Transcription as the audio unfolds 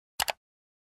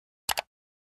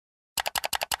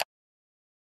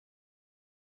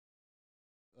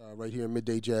Right here in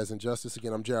Midday Jazz and Justice.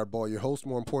 Again, I'm Jared Ball, your host.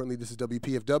 More importantly, this is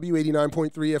WPFW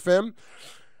 89.3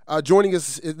 FM. Joining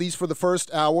us at least for the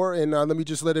first hour, and let me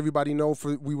just let everybody know,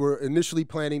 we were initially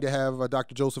planning to have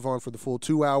Dr. Joseph on for the full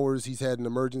 2 hours. He's had an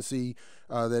emergency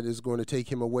that is going to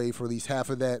take him away for at least half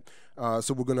of that.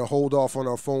 So we're going to hold off on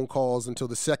our phone calls until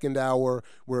the second hour,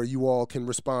 where you all can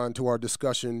respond to our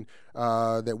discussion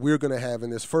that we're going to have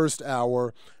in this first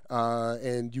hour.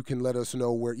 And you can let us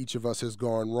know where each of us has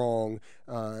gone wrong.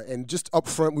 And just up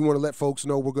front, we want to let folks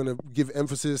know we're going to give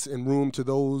emphasis and room to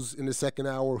those in the second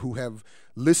hour who have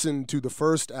listened to the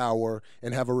first hour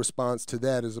and have a response to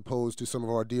that, as opposed to some of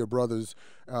our dear brothers,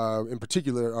 in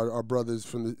particular our brothers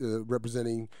from the,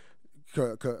 representing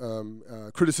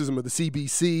criticism of the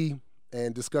CBC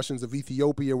and discussions of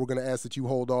Ethiopia. We're going to ask that you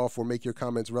hold off or make your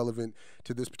comments relevant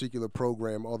to this particular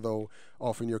program, although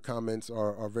often your comments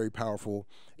are very powerful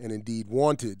and indeed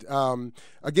wanted.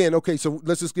 Again, okay, so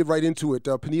let's just get right into it.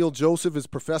 Peniel Joseph is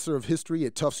professor of history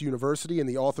at Tufts University and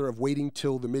the author of Waiting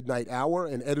Till the Midnight Hour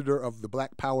and editor of The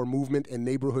Black Power Movement and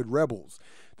Neighborhood Rebels.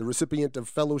 The recipient of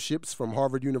fellowships from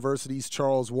Harvard University's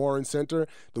Charles Warren Center,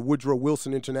 the Woodrow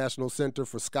Wilson International Center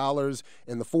for Scholars,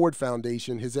 and the Ford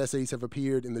Foundation, his essays have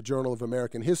appeared in the Journal of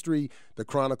American History, the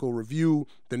Chronicle Review,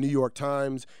 the New York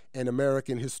Times, and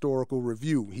American Historical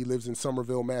Review. He lives in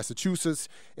Somerville, Massachusetts,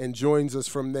 and joins us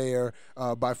from there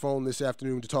by phone this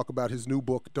afternoon to talk about his new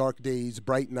book, Dark Days,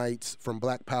 Bright Nights, From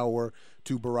Black Power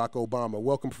to Barack Obama.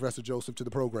 Welcome, Professor Joseph, to the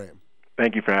program.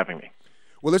 Thank you for having me.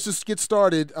 Well, let's just get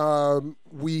started.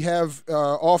 We have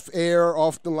off air,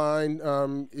 off the line,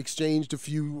 exchanged a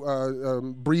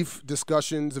few brief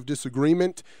discussions of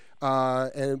disagreement.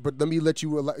 But let me let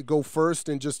you go first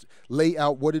and just lay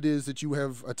out what it is that you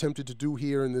have attempted to do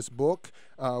here in this book.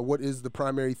 What is the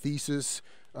primary thesis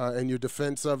and your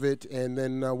defense of it, and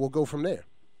then we'll go from there.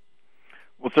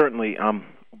 Well, certainly.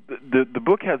 The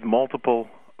book has multiple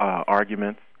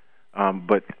arguments,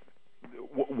 but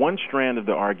one strand of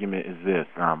the argument is this.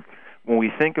 When we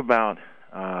think about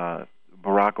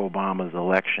Barack Obama's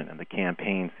election and the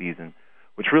campaign season,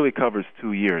 which really covers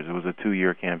 2 years. It was a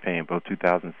 2-year campaign, both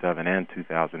 2007 and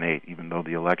 2008, even though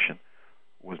the election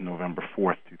was November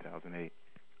 4th, 2008.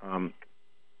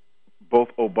 Both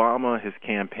Obama, his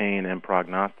campaign, and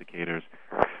prognosticators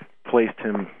placed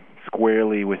him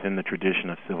squarely within the tradition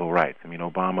of civil rights. I mean,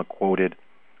 Obama quoted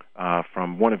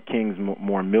from one of King's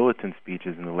more militant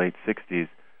speeches in the late 60s,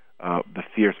 The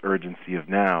Fierce Urgency of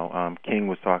Now. King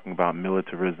was talking about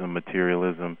militarism,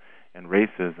 materialism, and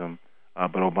racism,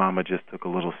 but Obama just took a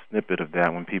little snippet of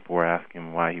that when people were asking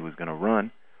him why he was going to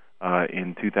run.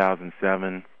 In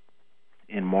 2007,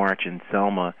 in March, in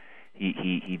Selma,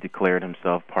 he declared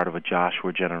himself part of a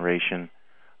Joshua generation.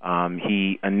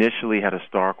 He initially had a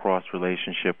star-crossed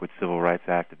relationship with civil rights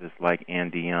activists like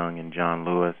Andy Young and John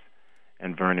Lewis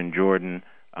and Vernon Jordan,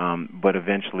 but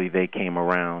eventually they came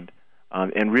around.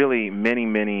 And really,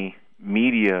 many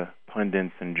media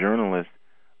pundits and journalists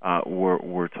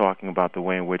were talking about the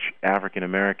way in which African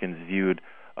Americans viewed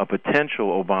a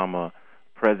potential Obama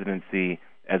presidency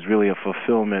as really a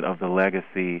fulfillment of the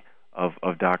legacy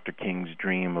of Dr. King's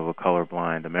dream of a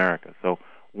colorblind America. So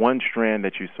one strand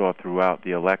that you saw throughout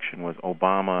the election was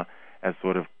Obama as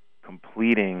sort of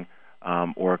completing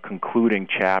or a concluding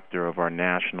chapter of our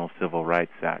national civil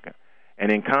rights saga.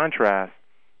 And in contrast,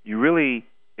 you really,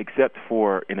 except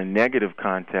for in a negative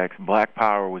context, black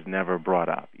power was never brought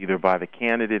up, either by the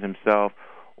candidate himself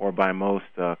or by most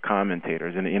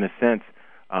commentators. And in a sense,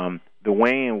 the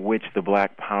way in which the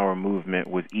black power movement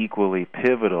was equally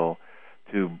pivotal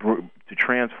to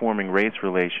transforming race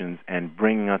relations and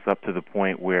bringing us up to the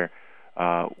point where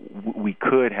we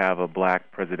could have a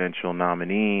black presidential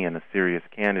nominee and a serious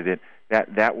candidate,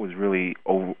 that was really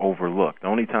overlooked. The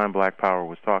only time black power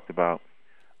was talked about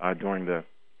during the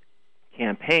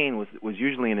campaign was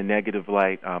usually in a negative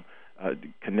light,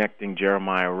 connecting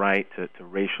Jeremiah Wright to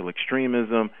racial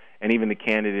extremism, and even the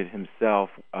candidate himself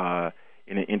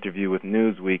in an interview with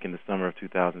Newsweek in the summer of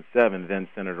 2007, then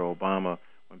Senator Obama,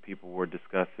 when people were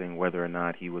discussing whether or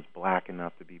not he was black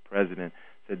enough to be president,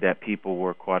 said that people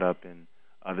were caught up in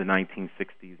the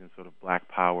 1960s and sort of black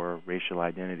power, racial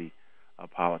identity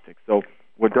politics. So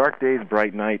what Dark Days,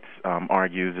 Bright Nights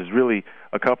argues is really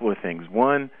a couple of things.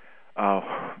 One,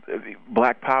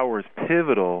 black power is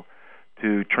pivotal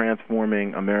to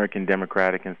transforming American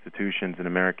democratic institutions and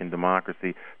American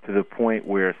democracy to the point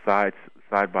where side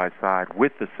by side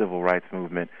with the civil rights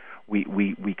movement,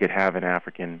 we could have an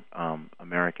African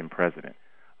American president.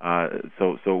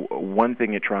 So one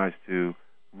thing it tries to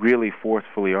really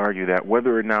forcefully argue that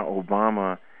whether or not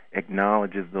Obama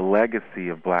acknowledges the legacy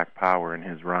of black power in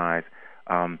his rise,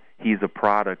 he's a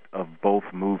product of both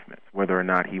movements, whether or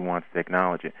not he wants to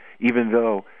acknowledge it. Even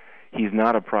though he's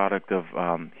not a product of,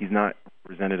 he's not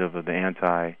representative of the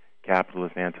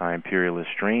anti-capitalist, anti-imperialist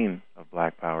strain of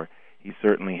Black Power, he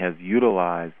certainly has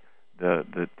utilized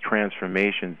the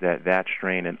transformations that that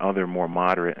strain and other more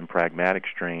moderate and pragmatic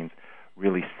strains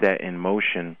really set in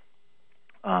motion,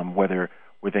 whether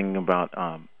we're thinking about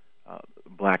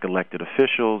Black elected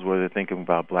officials, whether we're thinking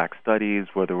about Black studies,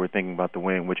 whether we're thinking about the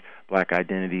way in which Black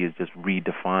identity is just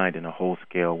redefined in a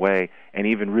whole-scale way, and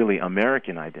even really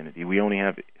American identity. We only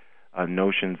have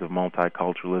notions of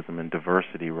multiculturalism and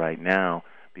diversity right now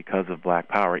because of Black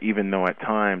Power, even though at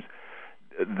times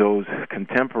those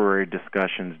contemporary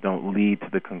discussions don't lead to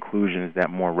the conclusions that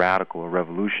more radical or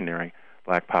revolutionary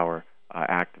Black Power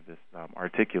activists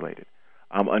articulated.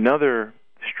 Another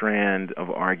strand of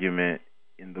argument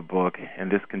in the book, and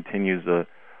this continues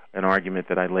an argument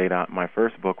that I laid out in my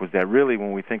first book, was that really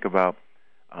when we think about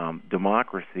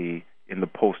democracy in the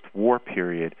post-war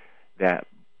period, that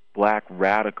Black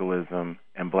radicalism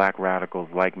and Black radicals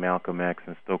like Malcolm X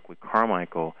and Stokely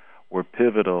Carmichael were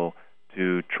pivotal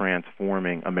to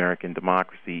transforming American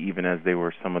democracy, even as they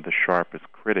were some of the sharpest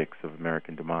critics of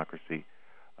American democracy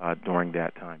during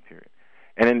that time period.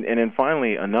 And then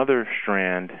finally, another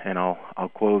strand, and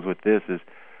I'll close with this, is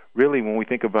really when we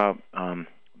think about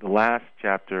the last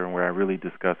chapter where I really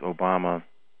discuss Obama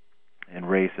and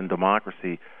race and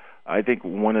democracy, I think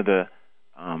one of the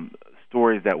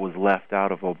stories that was left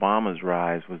out of Obama's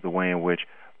rise was the way in which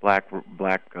black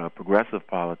progressive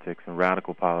politics and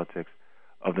radical politics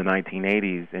of the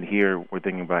 1980s, and here we're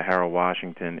thinking about Harold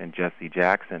Washington and Jesse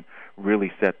Jackson,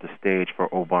 really set the stage for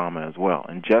Obama as well.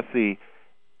 And Jesse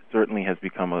certainly has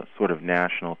become a sort of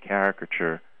national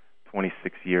caricature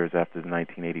 26 years after the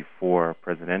 1984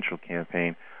 presidential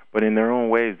campaign. But in their own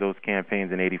ways, those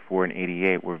campaigns in 84 and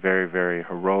 88 were very, very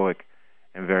heroic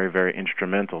and very, very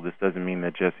instrumental. This doesn't mean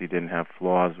that Jesse didn't have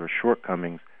flaws or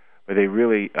shortcomings, but they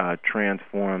really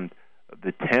transformed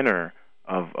the tenor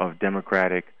of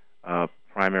Democratic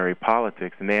primary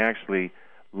politics, and they actually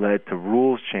led to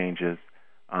rules changes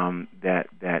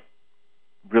that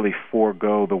really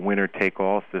forego the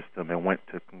winner-take-all system and went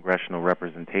to congressional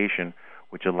representation,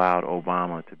 which allowed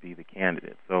Obama to be the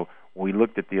candidate. So when we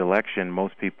looked at the election,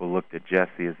 most people looked at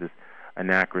Jesse as this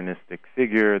anachronistic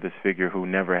figure, this figure who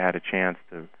never had a chance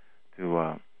to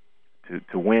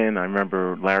win. I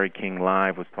remember Larry King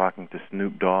Live was talking to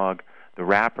Snoop Dogg, the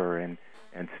rapper, and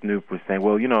Snoop was saying,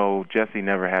 well, you know, Jesse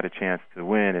never had a chance to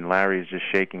win, and Larry is just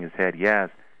shaking his head yes,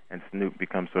 and Snoop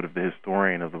becomes sort of the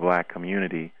historian of the Black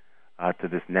community to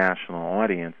this national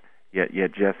audience.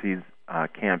 Yet Jesse's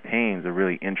campaigns are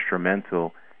really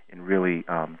instrumental in really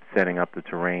setting up the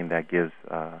terrain that gives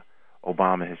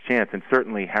Obama his chance. And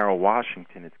certainly Harold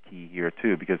Washington is key here,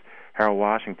 too, because Harold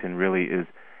Washington really is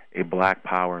a Black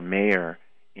Power mayor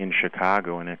in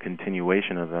Chicago and a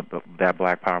continuation of that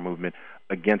Black Power movement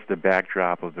against the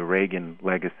backdrop of the Reagan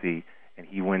legacy, and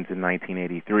he wins in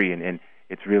 1983. And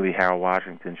it's really Harold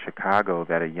Washington, Chicago,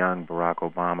 that a young Barack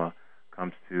Obama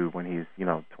comes to when he's,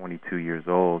 22 years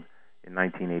old in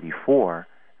 1984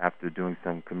 after doing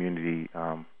some community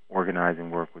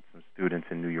organizing work with some students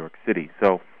in New York City.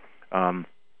 So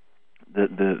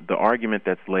the argument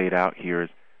that's laid out here is,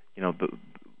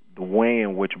 the way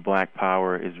in which Black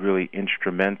Power is really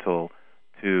instrumental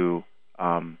to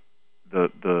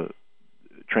the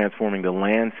transforming the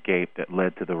landscape that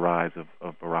led to the rise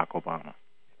of Barack Obama.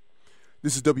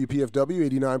 This is WPFW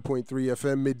 89.3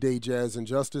 FM, Midday Jazz and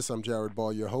Justice. I'm Jared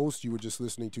Ball, your host. You were just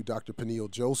listening to Dr. Peniel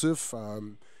Joseph,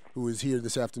 who is here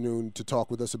this afternoon to talk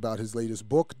with us about his latest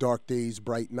book, Dark Days,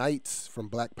 Bright Nights, From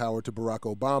Black Power to Barack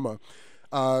Obama.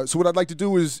 So what I'd like to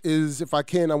do is if I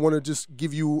can, I want to just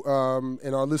give you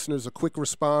and our listeners a quick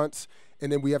response,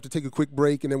 and then we have to take a quick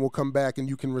break, and then we'll come back and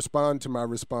you can respond to my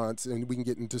response, and we can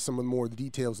get into some of the more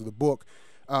details of the book.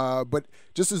 But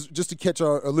just to catch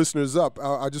our listeners up,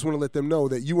 I just want to let them know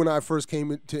that you and I first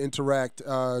came to interact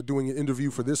doing an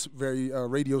interview for this very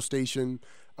radio station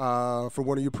for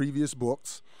one of your previous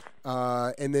books.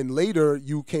 And then later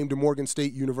you came to Morgan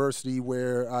State University,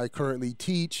 where I currently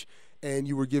teach, and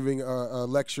you were giving a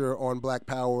lecture on Black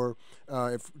Power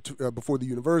before the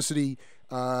university.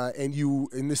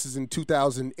 And this is in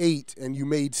 2008, and you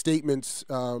made statements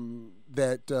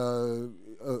that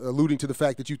alluding to the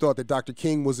fact that you thought that Dr.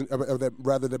 King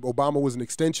that Obama was an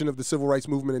extension of the civil rights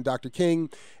movement and Dr.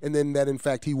 King, and then that in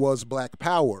fact he was Black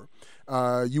Power.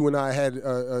 You and I had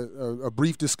a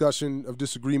brief discussion of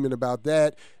disagreement about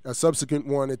that, a subsequent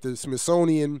one at the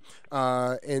Smithsonian,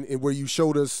 and where you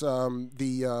showed us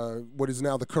what is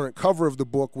now the current cover of the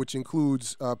book, which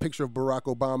includes a picture of Barack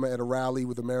Obama at a rally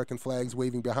with American flags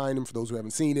waving behind him, for those who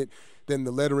haven't seen it. Then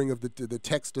the lettering of the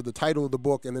text of the title of the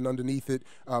book, and then underneath it,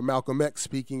 Malcolm X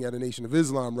speaking at a Nation of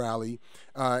Islam rally.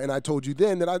 And I told you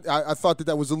then that I thought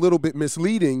that was a little bit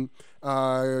misleading,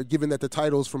 given that the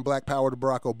title is From Black Power to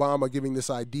Barack Obama, giving this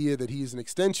idea that he is an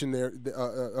extension there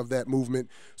of that movement.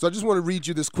 So I just want to read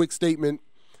you this quick statement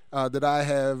that I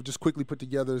have just quickly put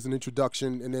together as an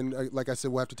introduction, and then, like I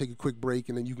said, we'll have to take a quick break,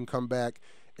 and then you can come back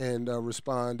and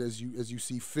respond as you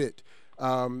see fit.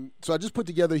 So I just put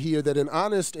together here that an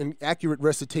honest and accurate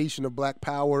recitation of Black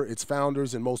Power, its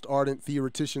founders, and most ardent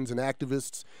theoreticians and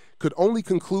activists could only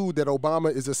conclude that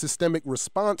Obama is a systemic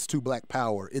response to Black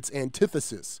Power, its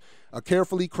antithesis, a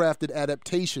carefully crafted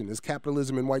adaptation, as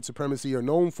capitalism and white supremacy are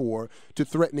known for, to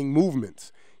threatening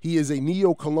movements. He is a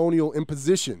neo-colonial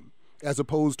imposition, as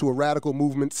opposed to a radical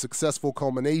movement's successful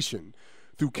culmination.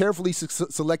 Through carefully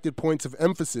selected points of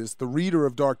emphasis, the reader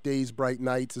of Dark Days, Bright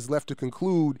Nights is left to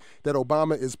conclude that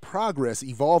Obama is progress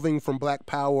evolving from Black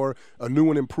Power, a new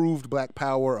and improved Black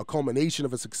Power, a culmination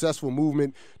of a successful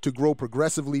movement to grow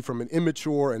progressively from an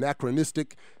immature,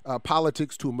 anachronistic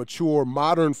politics to a mature,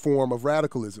 modern form of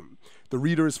radicalism. The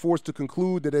reader is forced to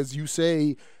conclude that, as you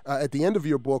say at the end of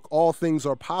your book, all things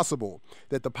are possible,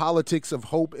 that the politics of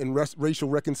hope and racial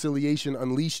reconciliation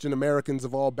unleashed in Americans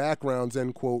of all backgrounds,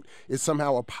 end quote, is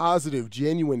somehow a positive,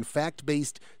 genuine,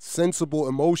 fact-based, sensible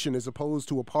emotion as opposed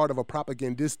to a part of a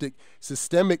propagandistic,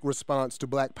 systemic response to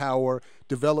Black Power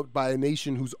developed by a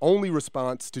nation whose only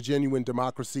response to genuine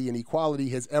democracy and equality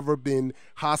has ever been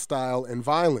hostile and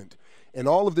violent. And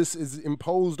all of this is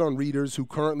imposed on readers who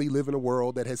currently live in a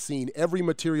world that has seen every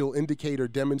material indicator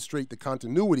demonstrate the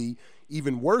continuity,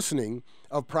 even worsening,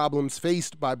 of problems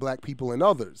faced by Black people and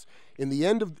others. In the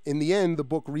end, the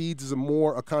book reads as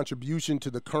a contribution to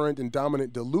the current and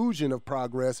dominant delusion of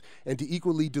progress and to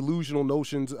equally delusional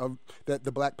notions of that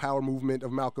the Black Power movement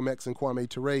of Malcolm X and Kwame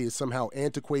Ture is somehow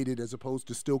antiquated as opposed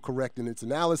to still correct in its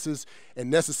analysis and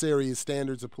necessary as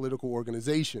standards of political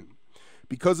organization.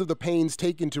 Because of the pains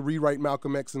taken to rewrite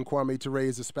Malcolm X and Kwame Ture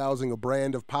as espousing a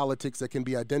brand of politics that can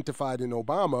be identified in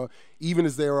Obama, even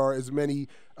as there are as many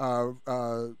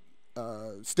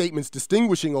statements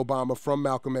distinguishing Obama from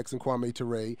Malcolm X and Kwame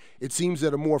Ture, it seems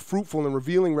that a more fruitful and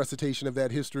revealing recitation of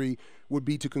that history would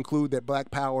be to conclude that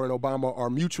Black Power and Obama are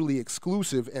mutually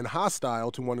exclusive and hostile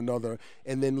to one another,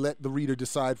 and then let the reader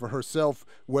decide for herself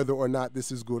whether or not this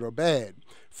is good or bad.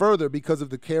 Further, because of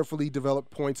the carefully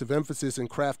developed points of emphasis in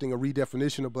crafting a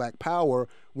redefinition of Black Power,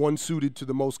 one suited to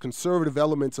the most conservative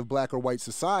elements of Black or white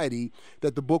society,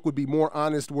 that the book would be more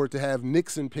honest were it to have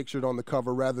Nixon pictured on the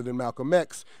cover rather than Malcolm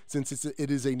X, since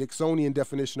it is a Nixonian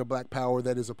definition of Black Power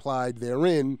that is applied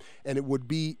therein, and it would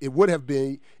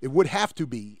have to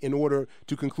be in order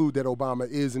to conclude that Obama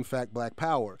is in fact Black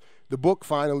Power. The book,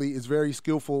 finally, is a very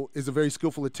skillful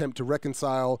attempt to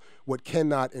reconcile what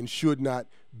cannot and should not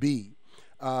be.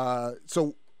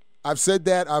 So I've said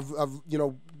that. I've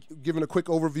given a quick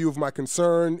overview of my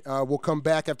concern. We'll come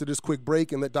back after this quick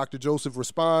break and let Dr. Joseph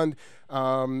respond,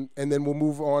 and then we'll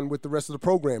move on with the rest of the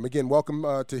program. Again, welcome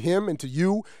to him and to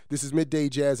you. This is Midday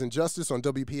Jazz and Justice on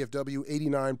WPFW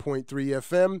 89.3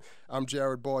 FM. I'm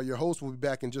Jared Ball, your host. We'll be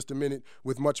back in just a minute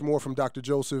with much more from Dr.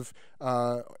 Joseph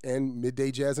and Midday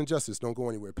Jazz and Justice. Don't go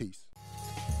anywhere. Peace.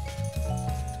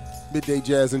 Midday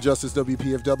Jazz and Justice,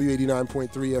 WPFW 89.3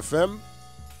 FM.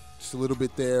 Just a little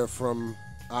bit there from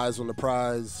Eyes on the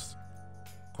Prize,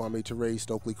 Kwame Ture,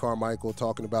 Stokely Carmichael,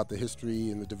 talking about the history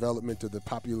and the development of the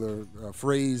popular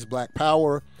phrase Black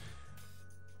Power.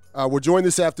 We're joined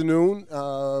this afternoon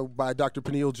by Dr.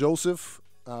 Peniel Joseph,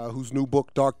 whose new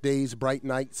book, Dark Days, Bright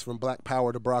Nights, From Black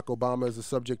Power to Barack Obama, is the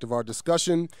subject of our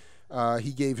discussion.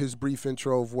 He gave his brief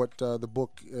intro of what the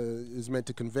book is meant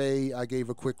to convey. I gave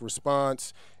a quick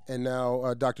response. And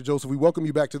now, Dr. Joseph, we welcome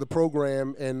you back to the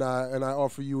program, and I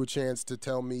offer you a chance to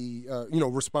tell me,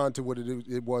 respond to what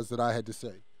it was that I had to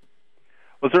say.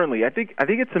 Well, certainly. I think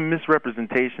it's a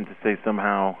misrepresentation to say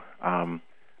somehow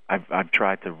I've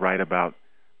tried to write about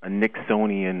a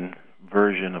Nixonian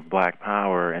version of Black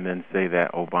Power and then say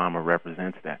that Obama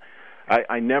represents that.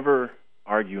 I never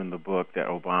argue in the book that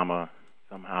Obama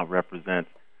somehow represents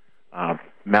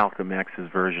Malcolm X's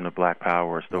version of Black Power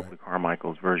or Stokely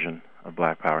Carmichael's version of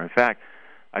Black Power. In fact,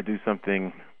 I do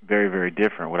something very, very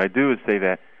different. What I do is say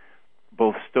that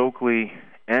both Stokely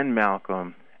and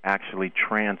Malcolm actually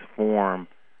transform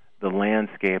the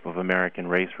landscape of American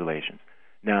race relations.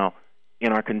 Now,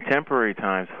 in our contemporary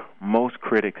times, most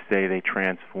critics say they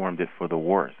transformed it for the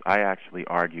worse. I actually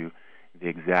argue the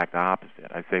exact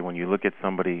opposite. I say when you look at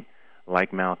somebody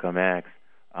like Malcolm X,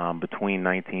 between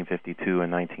 1952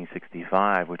 and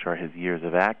 1965, which are his years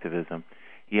of activism,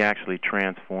 he actually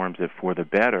transforms it for the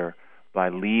better by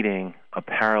leading a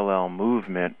parallel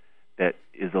movement that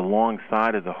is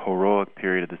alongside of the heroic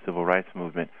period of the civil rights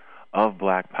movement of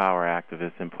black power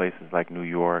activists in places like New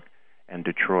York and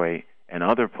Detroit and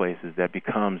other places that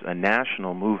becomes a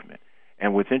national movement.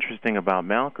 And what's interesting about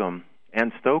Malcolm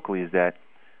and Stokely is that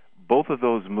both of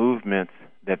those movements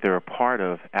that they're a part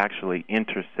of actually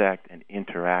intersect and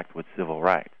interact with civil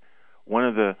rights. One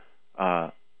of the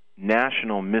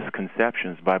national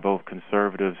misconceptions by both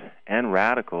conservatives and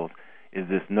radicals is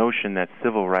this notion that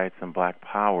civil rights and black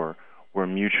power were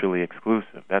mutually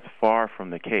exclusive. That's far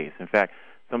from the case. In fact,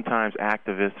 sometimes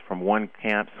activists from one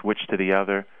camp switched to the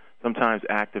other. Sometimes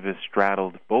activists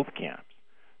straddled both camps.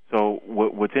 So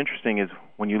what's interesting is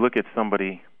when you look at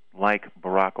somebody like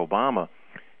Barack Obama,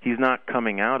 he's not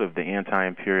coming out of the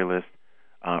anti-imperialist,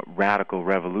 radical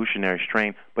revolutionary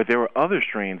strain, but there were other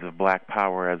strains of black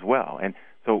power as well. And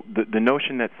so the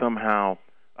notion that somehow,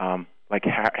 like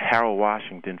Harold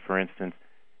Washington, for instance,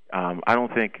 I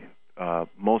don't think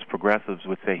most progressives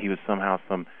would say he was somehow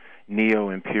some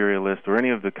neo-imperialist or any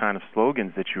of the kind of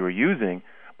slogans that you were using,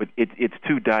 but it's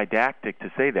too didactic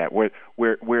to say that.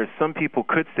 Where some people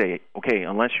could say, okay,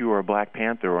 unless you were a Black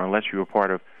Panther or unless you were part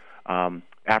of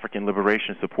African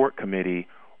Liberation Support Committee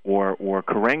or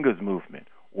Karenga's movement,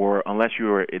 or unless you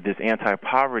were this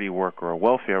anti-poverty worker or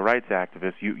welfare rights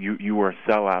activist, you were a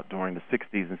sellout during the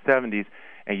 60s and 70s,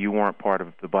 and you weren't part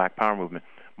of the Black Power movement.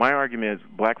 My argument is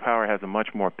Black Power has a much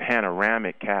more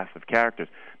panoramic cast of characters.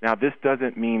 Now, this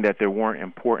doesn't mean that there weren't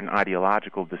important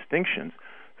ideological distinctions.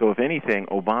 So if anything,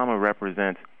 Obama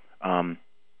represents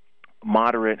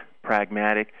moderate,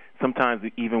 pragmatic, sometimes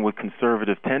even with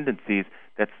conservative tendencies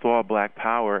that saw black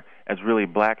power as really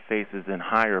black faces in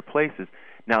higher places.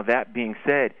 Now, that being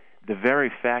said, the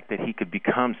very fact that he could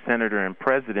become senator and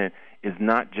president is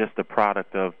not just a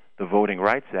product of the Voting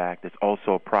Rights Act. It's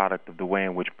also a product of the way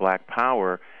in which black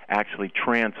power actually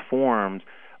transforms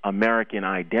American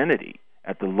identity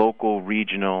at the local,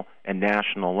 regional, and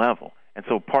national level. And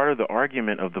so part of the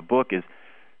argument of the book is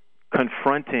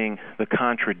confronting the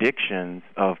contradictions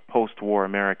of post-war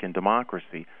American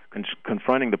democracy,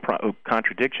 confronting the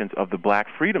contradictions of the black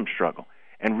freedom struggle,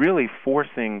 and really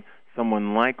forcing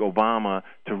someone like Obama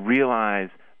to realize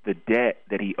the debt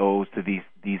that he owes to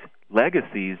these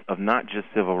legacies of not just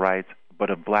civil rights, but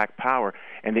of black power,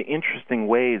 and the interesting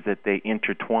ways that they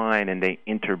intertwine and they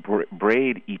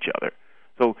interbraid each other.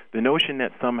 So the notion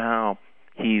that somehow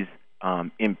he's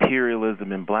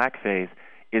imperialism in blackface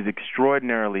is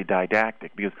extraordinarily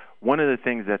didactic, because one of the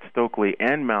things that Stokely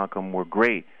and Malcolm were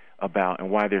great about and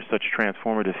why they're such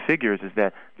transformative figures is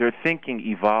that their thinking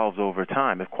evolves over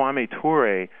time. If Kwame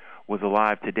Ture was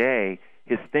alive today,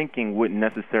 his thinking wouldn't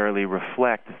necessarily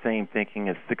reflect the same thinking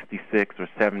as 66 or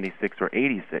 76 or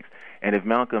 86. And if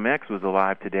Malcolm X was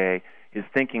alive today, his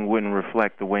thinking wouldn't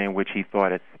reflect the way in which he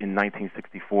thought it in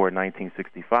 1964 and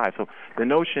 1965. So the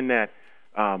notion that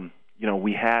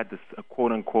we had this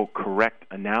quote-unquote correct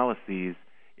analyses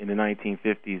in the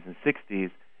 1950s and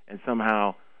 60s, and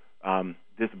somehow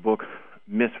this book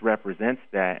misrepresents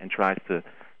that and tries to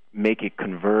make it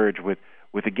converge with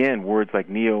again, words like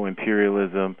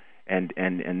neo-imperialism and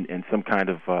some kind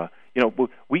of,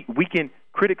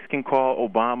 critics can call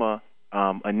Obama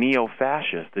a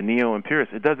neo-fascist, a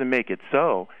neo-imperialist. It doesn't make it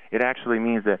so. It actually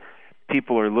means that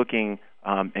people are looking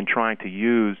and trying to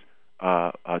use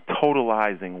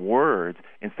totalizing words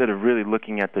instead of really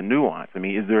looking at the nuance. I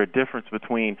mean, is there a difference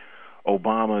between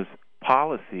Obama's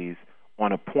policies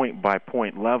on a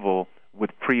point-by-point level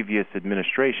with previous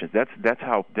administrations? That's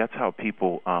how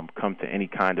people come to any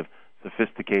kind of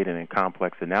sophisticated and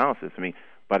complex analysis. I mean,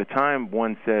 by the time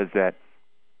one says that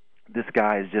this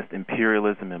guy is just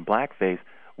imperialism in blackface,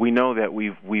 we know that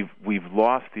we've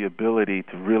lost the ability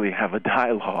to really have a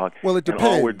dialogue. Well, it depends.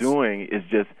 And all we're doing is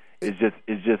just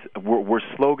we're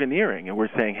sloganeering, and we're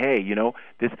saying, hey,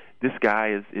 this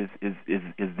guy is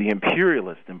the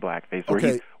imperialist in blackface, or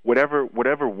okay. He's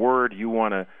whatever word you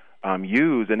want to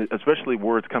use, and especially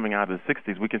words coming out of the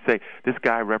 60s, we can say this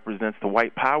guy represents the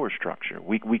white power structure.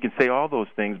 We can say all those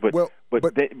things, but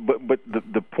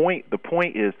the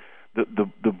point is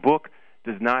the book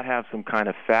does not have some kind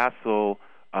of facile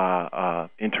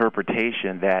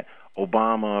interpretation that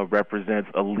Obama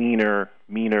represents a leaner,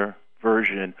 meaner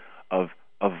version of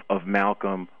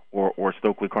Malcolm or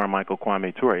Stokely Carmichael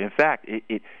Kwame Ture. In fact,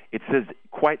 it says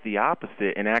quite the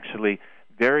opposite, and actually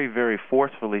very, very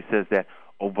forcefully says that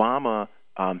Obama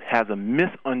has a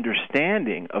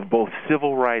misunderstanding of both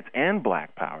civil rights and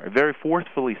black power. It very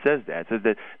forcefully says that. It says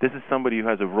that this is somebody who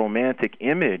has a romantic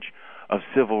image of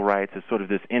civil rights as sort of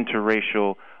this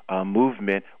interracial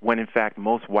movement, when in fact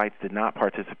most whites did not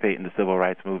participate in the civil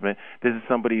rights movement. This is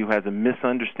somebody who has a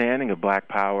misunderstanding of black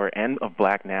power and of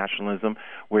black nationalism,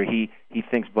 where he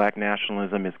thinks black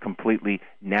nationalism is completely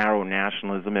narrow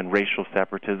nationalism and racial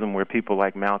separatism, where people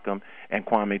like Malcolm and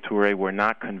Kwame Ture were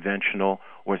not conventional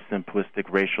or simplistic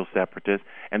racial separatists.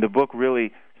 And the book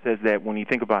really says that when you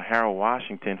think about Harold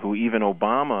Washington, who even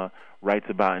Obama writes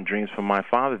about in Dreams from My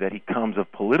Father, that he comes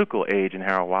of political age in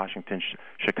Harold Washington,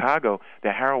 Chicago,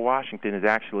 that Harold Washington is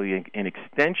actually an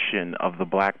extension of the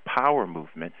black power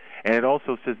movement. And it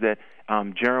also says that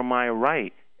Jeremiah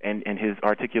Wright and his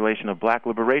articulation of black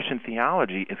liberation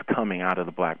theology is coming out of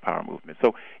the black power movement.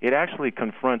 So it actually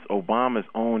confronts Obama's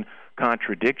own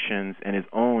contradictions and his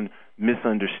own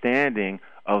misunderstanding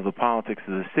of the politics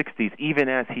of the 60s, even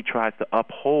as he tries to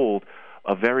uphold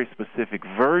a very specific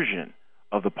version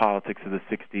of the politics of the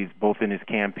 60s, both in his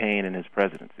campaign and his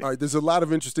presidency. All right, there's a lot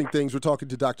of interesting things. We're talking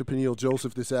to Dr. Peniel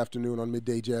Joseph this afternoon on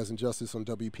Midday Jazz and Justice on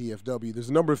WPFW. There's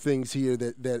a number of things here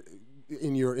that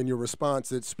in your response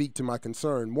that speak to my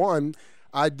concern. One,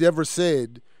 I never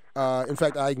said, in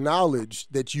fact, I acknowledge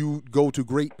that you go to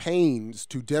great pains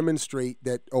to demonstrate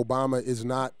that Obama is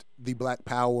not the black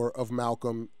power of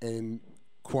Malcolm and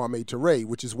Kwame Ture,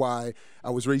 which is why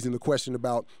I was raising the question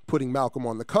about putting Malcolm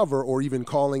on the cover or even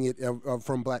calling it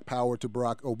from Black Power to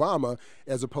Barack Obama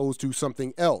as opposed to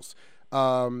something else.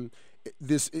 You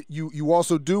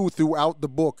also do throughout the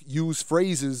book use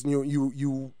phrases.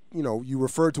 You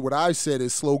refer to what I said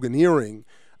as sloganeering,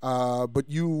 but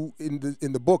you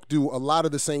in the book do a lot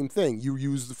of the same thing. You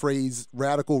use the phrase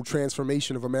 "radical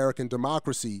transformation of American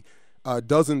democracy"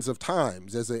 dozens of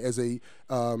times as a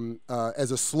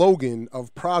slogan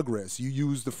of progress. You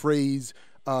use the phrase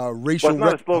racial. Well, it's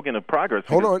not a slogan of progress.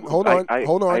 Hold on. I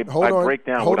break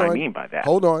down what I mean by that.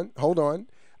 Hold on.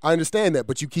 I understand that,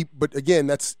 but again,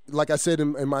 that's like I said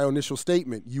in my initial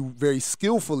statement. You very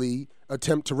skillfully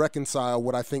attempt to reconcile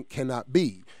what I think cannot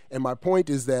be. And my point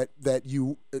is that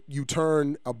you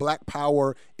turn a black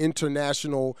power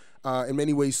international, in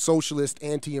many ways socialist,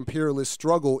 anti-imperialist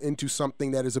struggle into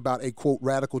something that is about a, quote,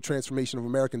 radical transformation of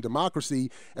American democracy,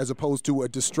 as opposed to a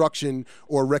destruction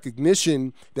or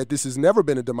recognition that this has never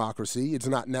been a democracy. It's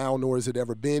not now, nor has it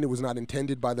ever been. It was not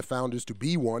intended by the founders to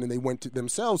be one, and they went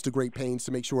themselves to great pains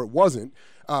to make sure it wasn't.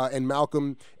 And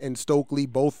Malcolm and Stokely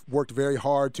both worked very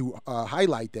hard to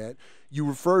highlight that. You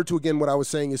referred to, again, what I was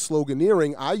saying is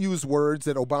sloganeering. I used words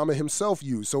that Obama himself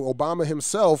used. So Obama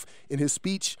himself, in his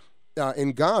speech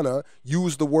in Ghana,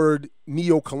 used the word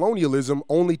neocolonialism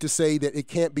only to say that it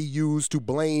can't be used to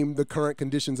blame the current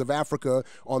conditions of Africa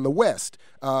on the West,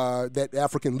 that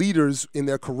African leaders in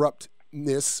their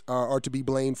corruptness are to be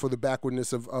blamed for the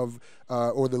backwardness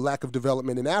or the lack of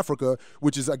development in Africa,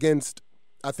 which is against,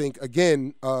 I think,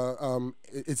 again,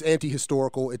 it's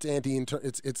anti-historical.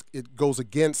 It goes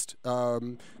against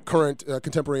current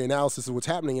contemporary analysis of what's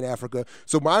happening in Africa.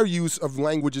 So my use of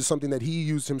language is something that he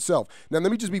used himself. Now,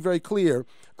 let me just be very clear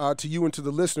to you and to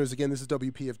the listeners. Again, this is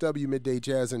WPFW, Midday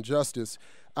Jazz and Justice.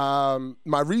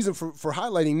 My reason for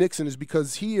highlighting Nixon is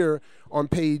because here on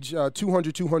page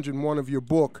 200, 201 of your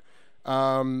book,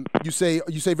 you say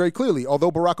very clearly,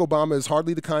 although Barack Obama is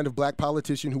hardly the kind of black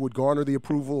politician who would garner the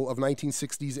approval of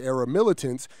 1960s era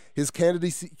militants, his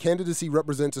candidacy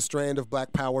represents a strand of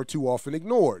black power too often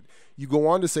ignored. You go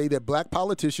on to say that black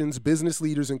politicians, business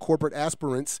leaders, and corporate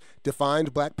aspirants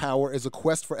defined black power as a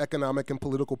quest for economic and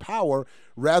political power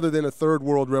rather than a third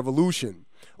world revolution.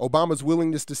 Obama's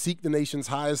willingness to seek the nation's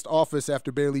highest office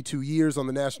after barely 2 years on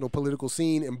the national political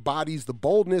scene embodies the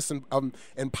boldness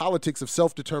and politics of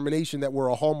self-determination that were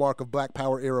a hallmark of black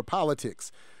power era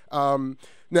politics.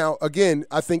 Now, again,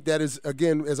 I think that is,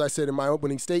 again, as I said in my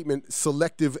opening statement,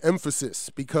 selective emphasis,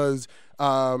 because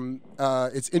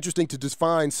it's interesting to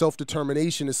define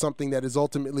self-determination as something that is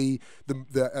ultimately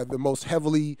the most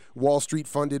heavily Wall Street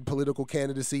funded political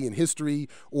candidacy in history,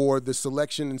 or the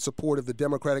selection and support of the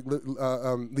Democratic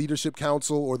Leadership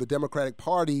Council or the Democratic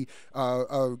Party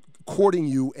courting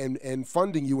you and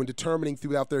funding you and determining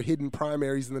throughout their hidden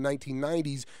primaries in the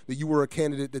 1990s that you were a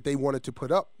candidate that they wanted to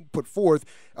put forth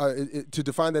to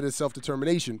define that as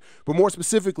self-determination. But more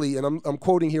specifically, and I'm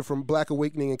quoting here from Black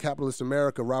Awakening in Capitalist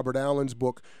America, Robert Allen's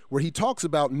book, where he talks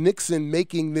about Nixon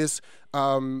making this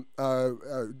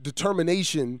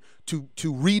determination to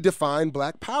redefine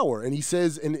black power. And he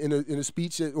says in a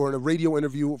speech or in a radio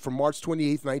interview from March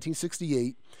 28th,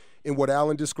 1968, in what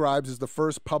Allen describes as the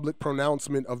first public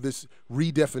pronouncement of this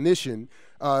redefinition,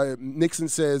 Nixon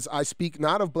says, "I speak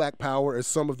not of black power as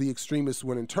some of the extremists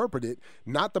would interpret it,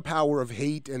 not the power of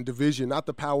hate and division, not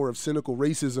the power of cynical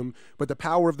racism, but the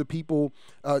power of the people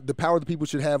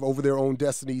should have over their own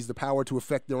destinies, the power to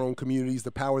affect their own communities,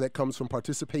 the power that comes from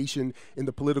participation in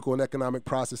the political and economic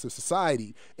process of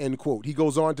society," end quote. He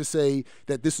goes on to say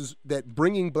that that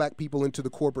bringing black people into the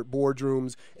corporate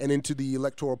boardrooms and into the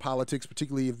electoral politics,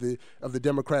 particularly of the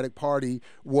Democratic Party,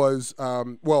 was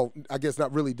well, I guess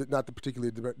not the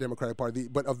particularly Democratic Party,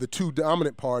 but of the two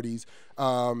dominant parties,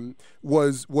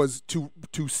 was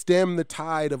to stem the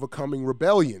tide of a coming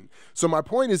rebellion. So my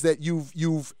point is that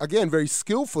you've again very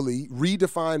skillfully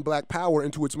redefined black power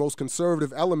into its most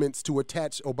conservative elements to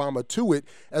attach Obama to it,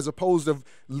 as opposed to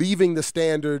leaving the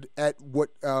standard at what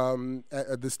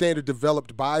the standard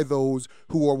developed by those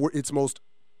who are its most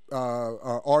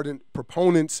ardent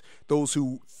proponents, those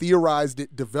who theorized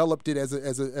it, developed it as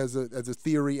a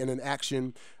theory and an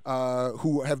action,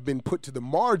 who have been put to the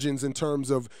margins in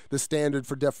terms of the standard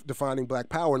for defining black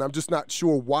power. And I'm just not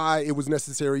sure why it was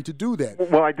necessary to do that.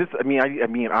 Well, I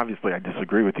mean, obviously, I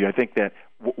disagree with you. I think that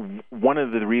one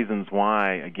of the reasons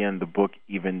why, again, the book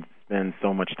even spends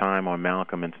so much time on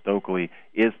Malcolm and Stokely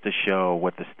is to show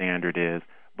what the standard is.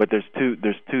 But there's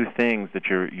two things that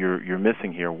you're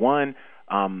missing here. One,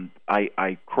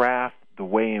 I craft the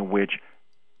way in which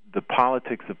the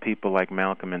politics of people like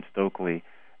Malcolm and Stokely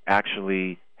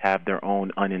actually have their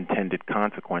own unintended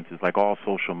consequences, like all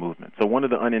social movements. So one of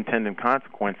the unintended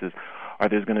consequences are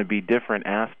there's going to be different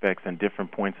aspects and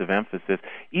different points of emphasis.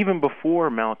 Even before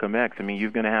Malcolm X, I mean,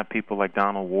 you're going to have people like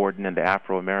Donald Warden and the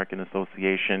Afro-American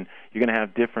Association. You're going to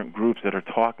have different groups that are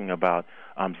talking about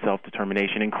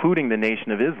self-determination, including the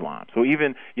Nation of Islam. So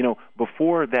even,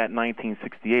 before that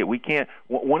 1968, we can't,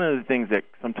 one of the things that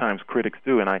sometimes critics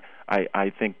do, and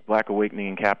I think Black Awakening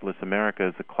in Capitalist America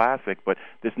is a classic, but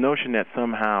this notion that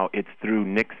somehow it's through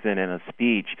Nixon and a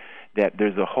speech that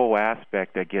there's a whole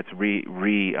aspect that gets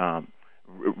redefined.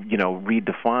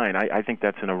 I think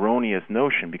that's an erroneous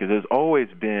notion, because there's always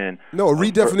been a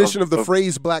redefinition of the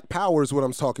phrase black power is what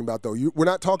I'm talking about, though. We're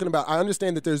not talking about, I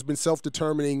understand that there's been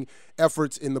self-determining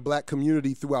efforts in the black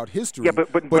community throughout history,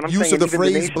 but I'm use saying of the even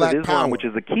phrase the Nation black of Islam, power, which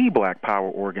is a key black power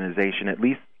organization, at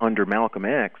least under Malcolm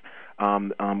X,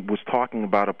 was talking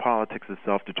about a politics of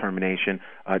self-determination,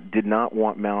 did not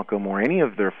want Malcolm or any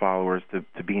of their followers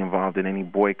to be involved in any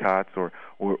boycotts or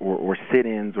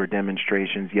sit-ins or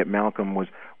demonstrations, yet Malcolm was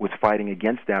fighting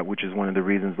against that, which is one of the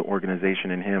reasons the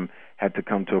organization and him had to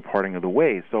come to a parting of the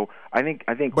ways. So I think.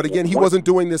 But again, he wasn't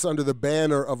doing this under the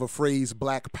banner of a phrase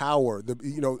 "black power."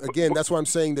 Again, that's why I'm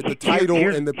saying that the title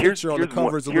and the picture on the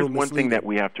cover is a little misleading. Here's one thing that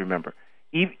we have to remember: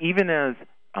 even as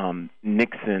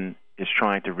Nixon is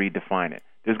trying to redefine it,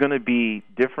 there's going to be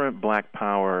different black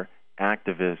power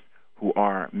activists who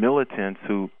are militants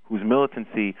whose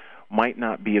militancy might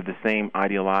not be of the same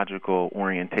ideological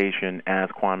orientation as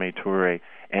Kwame Ture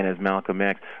and as Malcolm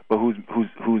X, but whose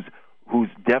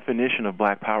definition of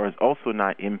black power is also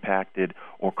not impacted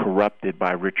or corrupted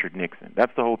by Richard Nixon.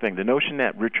 That's the whole thing. The notion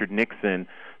that Richard Nixon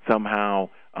somehow,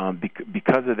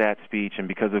 because of that speech and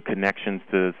because of connections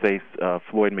to, say,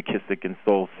 Floyd McKissick in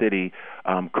Soul City,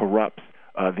 corrupts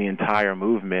the entire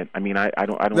movement. I mean, I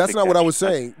don't. That's not what I was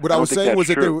saying. What I was saying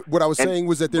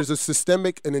was that there's a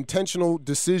systemic and intentional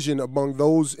decision among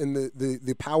those in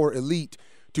the power elite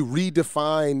to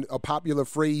redefine a popular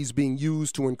phrase being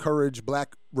used to encourage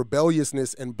black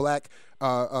rebelliousness and black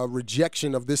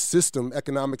rejection of this system,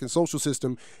 economic and social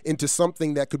system, into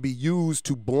something that could be used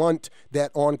to blunt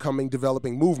that oncoming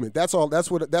developing movement. That's all. That's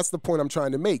the point I'm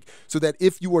trying to make. So that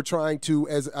if you are trying to,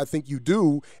 as I think you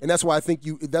do, and that's why I think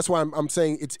you, that's why I'm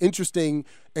saying it's interesting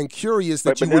and curious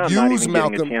that you would use Malcolm. I'm not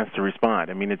even getting a chance to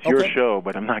respond. I mean, it's your show,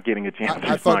 but I'm not getting a chance to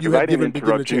respond. I thought you had given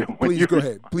a chance. Please go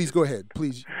ahead. Please go ahead.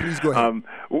 Please go ahead.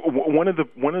 One of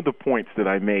the points that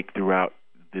I make throughout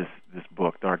this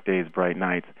book, Dark Days, Bright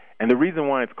Nights, and the reason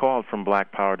why it's called From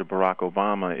Black Power to Barack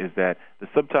Obama is that the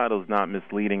subtitle is not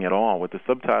misleading at all. What the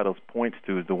subtitles points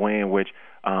to is the way in which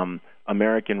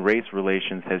American race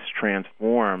relations has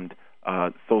transformed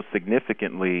so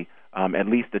significantly, at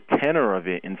least the tenor of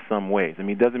it in some ways. I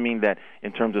mean, it doesn't mean that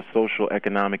in terms of social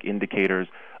economic indicators,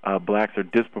 blacks are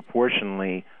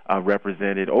disproportionately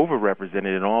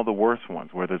overrepresented in all the worst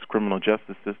ones, whether it's criminal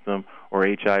justice system or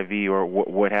HIV or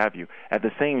what have you. At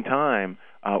the same time,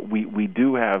 we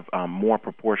do have more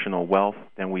proportional wealth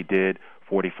than we did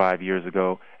 45 years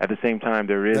ago. At the same time,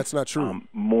 there is that's not true.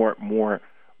 More.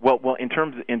 Well, in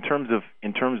terms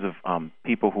of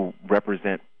people who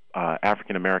represent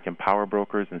African American power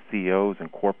brokers and CEOs and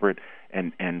corporate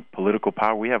and political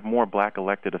power, we have more black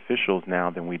elected officials now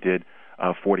than we did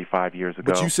 45 years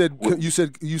ago. But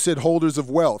you said holders of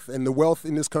wealth, and the wealth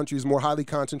in this country is more highly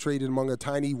concentrated among a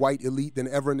tiny white elite than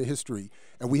ever in the history.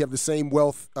 And we have the same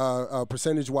wealth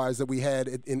percentage-wise that we had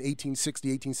in 1860,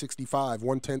 1865,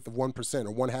 1/10 of 1%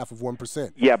 or 1/2 of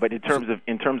 1%. Yeah, but in terms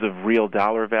of real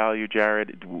dollar value,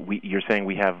 Jared, you're saying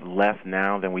we have less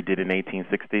now than we did in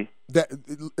 1860? That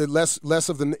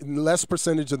less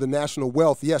percentage of the national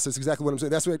wealth. Yes, that's exactly what I'm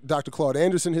saying. That's what Dr. Claude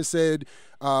Anderson has said.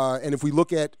 And if we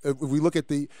look at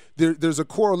there's a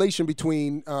correlation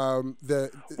between the.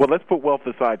 Well, let's put wealth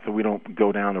aside so we don't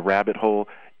go down the rabbit hole.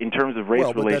 In terms of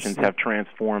race relations, have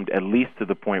transformed at least to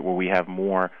the point where we have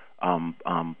more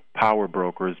power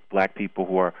brokers, black people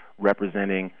who are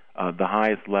representing the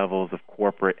highest levels of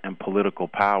corporate and political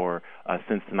power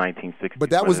since the 1960s. But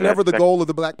that was never the goal of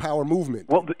the Black Power movement.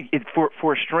 Well,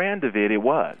 for a strand of it, it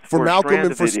was. For Malcolm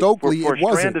and for Stokely, it wasn't.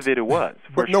 For a strand of it,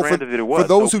 it was. For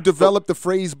those who developed the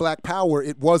phrase Black Power,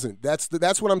 it wasn't.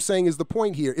 That's what I'm saying is the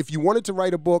point here. If you wanted to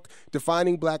write a book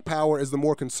defining Black Power as the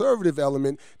more conservative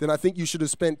element, then I think you should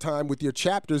have spent time with your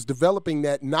chapters developing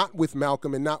that, not with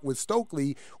Malcolm and not with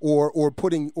Stokely, or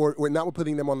not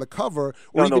putting them on the cover,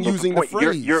 or even using the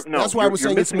phrase. That's why I was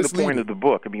saying it's misleading. The point of the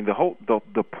book. I mean,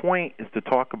 the point is to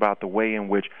talk about the way in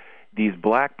which these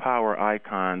Black Power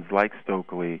icons like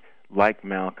Stokely, like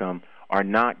Malcolm, are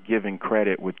not given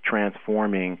credit with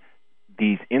transforming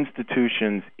these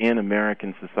institutions in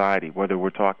American society, whether we're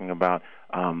talking about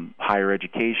higher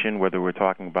education, whether we're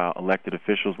talking about elected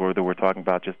officials, whether we're talking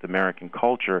about just American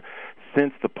culture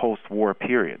since the post-war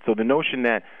period. So the notion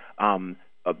that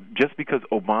just because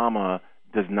Obama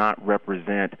does not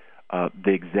represent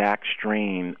the exact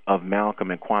strain of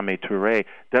Malcolm and Kwame Ture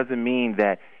doesn't mean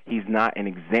that he's not an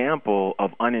example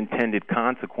of unintended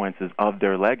consequences of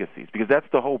their legacies, because that's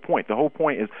the whole point. The whole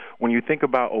point is when you think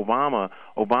about Obama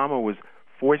was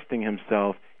foisting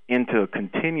himself into a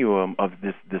continuum of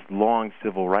this long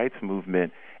civil rights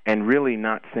movement and really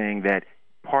not saying that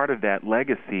part of that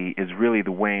legacy is really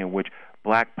the way in which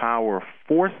Black Power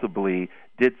forcibly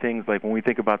did things like when we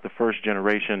think about the first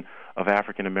generation of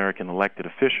African-American elected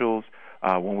officials,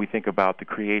 when we think about the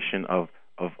creation of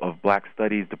Black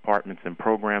studies departments and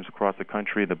programs across the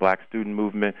country, the Black student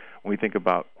movement, when we think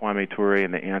about Kwame Ture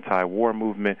and the anti-war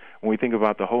movement, when we think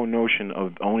about the whole notion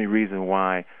of the only reason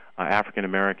why African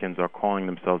Americans are calling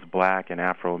themselves Black and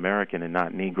Afro-American and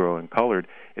not Negro and colored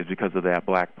is because of that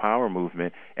Black Power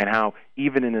movement, and how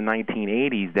even in the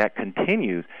 1980s that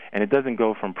continues, and it doesn't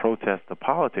go from protest to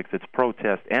politics, it's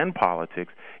protest and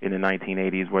politics in the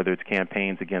 1980s, whether it's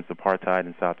campaigns against apartheid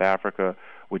in South Africa,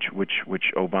 which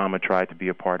Obama tried to be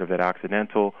a part of at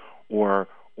Occidental, or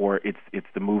it's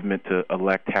the movement to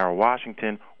elect Harold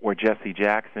Washington or Jesse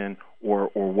Jackson or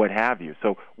what have you.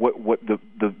 So what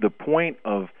the point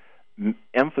of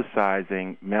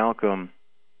emphasizing Malcolm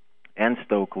and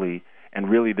Stokely and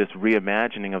really this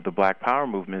reimagining of the Black Power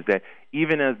movement is that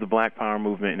even as the Black Power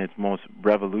movement in its most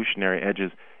revolutionary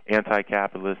edges,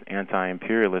 anti-capitalist,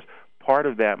 anti-imperialist, part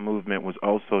of that movement was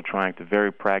also trying to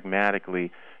very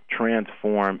pragmatically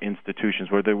transform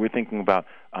institutions, whether we're thinking about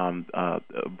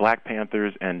Black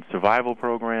Panthers and survival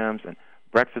programs and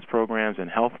breakfast programs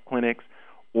and health clinics,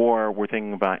 or we're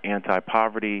thinking about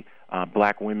anti-poverty,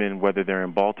 Black women, whether they're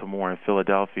in Baltimore and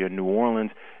Philadelphia, New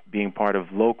Orleans, being part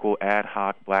of local ad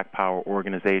hoc Black Power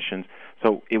organizations.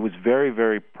 So it was very,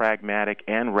 very pragmatic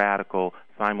and radical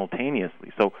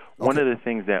simultaneously. So one of the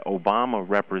things that Obama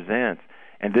represents,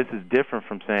 and this is different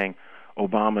from saying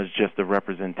Obama is just a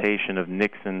representation of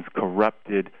Nixon's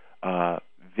corrupted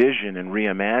vision and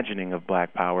reimagining of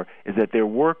Black Power, is that there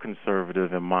were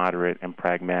conservative and moderate and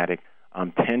pragmatic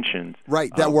tensions.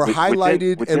 Right, that were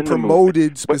highlighted within and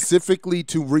promoted specifically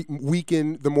to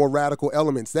weaken the more radical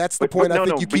elements. That's the point I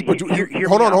think you keep...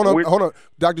 Hold on.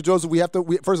 Dr. Joseph,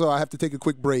 first of all, I have to take a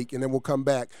quick break, and then we'll come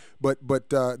back. But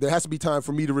there has to be time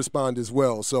for me to respond as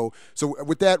well. So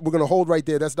with that, we're going to hold right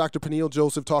there. That's Dr. Peniel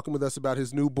Joseph talking with us about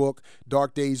his new book,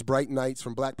 Dark Days, Bright Nights,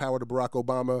 From Black Power to Barack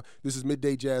Obama. This is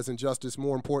Midday Jazz and Justice.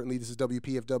 More importantly, this is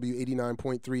WPFW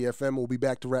 89.3 FM. We'll be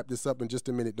back to wrap this up in just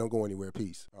a minute. Don't go anywhere.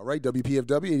 Peace. All right, WPFW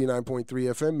 89.3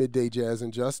 FM, Midday Jazz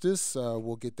and Justice.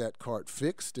 We'll get that cart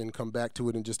fixed and come back to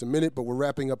it in just a minute. But we're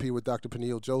wrapping up here with Dr.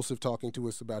 Peniel Joseph talking to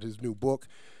us about his new book,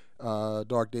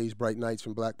 Dark Days, Bright Nights,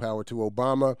 From Black Power to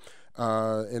Obama.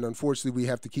 And unfortunately, we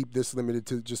have to keep this limited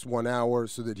to just 1 hour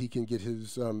so that he can get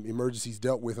his emergencies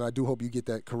dealt with. And I do hope you get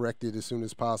that corrected as soon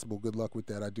as possible. Good luck with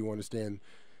that. I do understand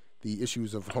the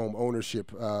issues of home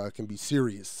ownership can be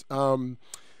serious.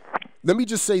 Let me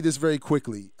just say this very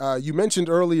quickly. You mentioned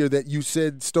earlier that you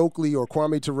said Stokely or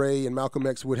Kwame Ture and Malcolm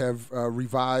X would have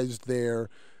revised their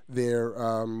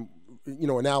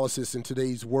analysis in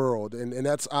today's world, and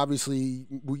that's obviously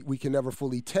we can never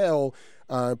fully tell,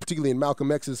 particularly in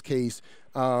Malcolm X's case.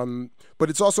 But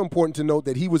it's also important to note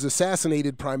that he was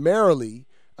assassinated primarily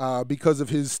because of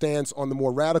his stance on the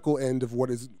more radical end of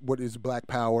what is Black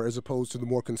Power, as opposed to the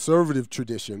more conservative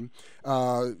tradition.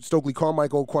 Stokely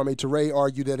Carmichael, Kwame Ture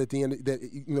argued that at the end,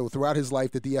 that throughout his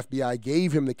life, that the FBI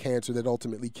gave him the cancer that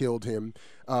ultimately killed him,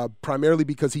 primarily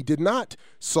because he did not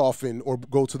soften or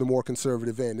go to the more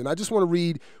conservative end. And I just want to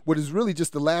read what is really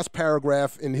just the last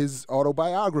paragraph in his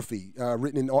autobiography,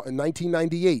 written in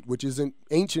 1998, which is an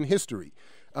ancient history.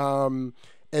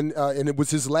 And it was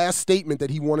his last statement that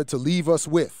he wanted to leave us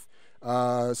with.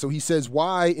 So he says,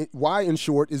 why, in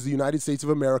short, is the United States of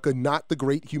America not the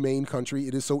great humane country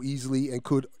it is so easily and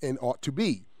could and ought to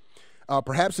be?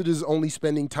 Perhaps it is only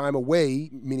spending time away,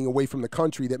 meaning away from the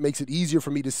country, that makes it easier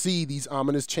for me to see these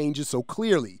ominous changes so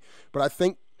clearly. But I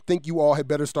think you all had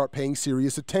better start paying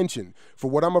serious attention. For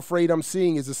what I'm afraid I'm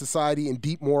seeing is a society in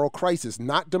deep moral crisis,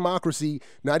 not democracy,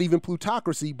 not even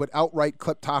plutocracy, but outright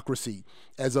kleptocracy,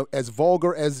 as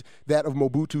vulgar as that of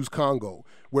Mobutu's Congo,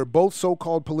 where both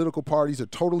so-called political parties are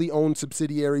totally owned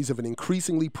subsidiaries of an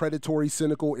increasingly predatory,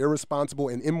 cynical, irresponsible,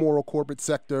 and immoral corporate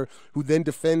sector who then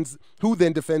defends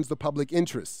the public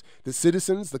interests. The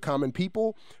citizens, the common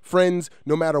people, friends,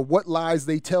 no matter what lies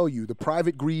they tell you, the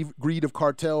private greed of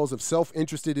cartels of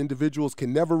self-interested individuals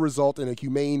can never result in a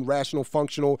humane, rational,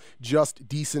 functional, just,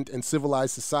 decent, and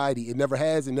civilized society. It never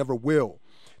has and never will.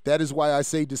 That is why I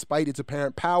say, despite its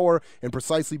apparent power and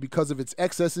precisely because of its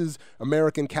excesses,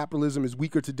 American capitalism is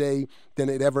weaker today than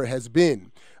it ever has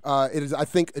been. It is, I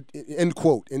think, end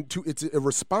quote. And it's a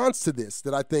response to this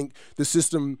that I think the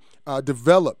system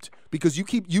developed, because you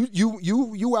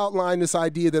outline this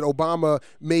idea that Obama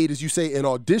made, as you say, an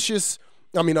audacious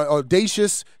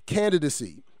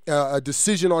candidacy. A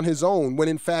decision on his own, when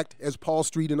in fact, as Paul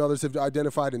Street and others have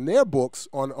identified in their books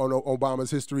on Obama's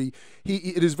history,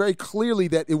 it is very clearly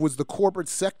that it was the corporate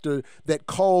sector that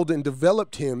called and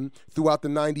developed him throughout the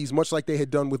 90s, much like they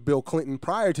had done with Bill Clinton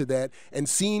prior to that, and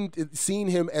seen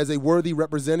him as a worthy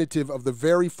representative of the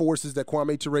very forces that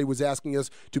Kwame Ture was asking us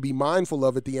to be mindful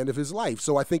of at the end of his life.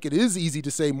 So I think it is easy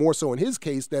to say, more so in his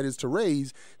case, that is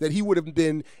Ture's, that he would have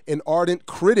been an ardent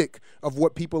critic of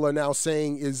what people are now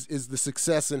saying is the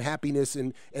success and happiness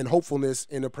and hopefulness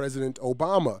in a President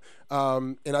Obama.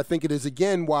 And I think it is,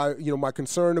 again, why, my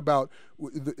concern about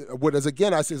what is,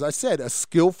 again, as I said, a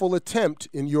skillful attempt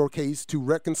in your case to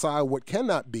reconcile what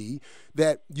cannot be,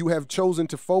 that you have chosen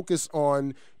to focus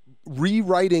on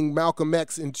rewriting Malcolm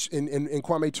X and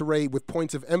Kwame Ture with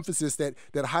points of emphasis that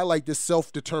highlight this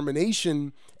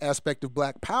self-determination aspect of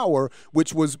Black Power,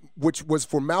 which was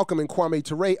for Malcolm and Kwame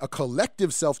Ture a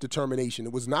collective self-determination.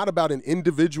 It was not about an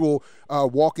individual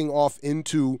walking off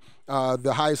into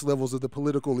the highest levels of the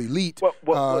political elite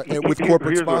and with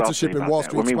corporate sponsorship and Wall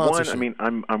Street sponsorship.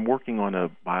 I'm working on a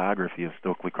biography of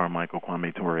Stokely Carmichael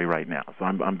Kwame Ture right now, so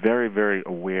I'm very, very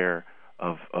aware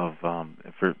of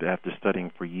after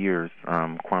studying for years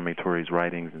Kwame Ture's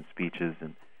writings and speeches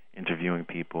and interviewing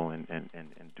people and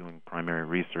doing primary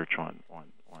research on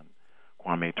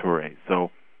Kwame Ture.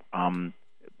 So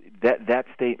that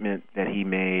statement that he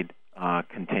made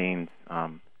contains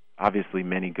obviously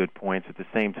many good points. At the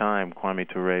same time, Kwame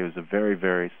Ture was a very,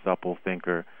 very supple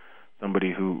thinker,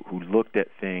 somebody who looked at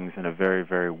things in a very,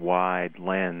 very wide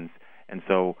lens. And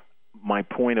so my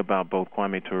point about both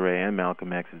Kwame Ture and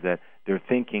Malcolm X is that their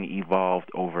thinking evolved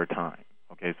over time.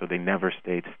 Okay, so they never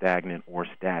stayed stagnant or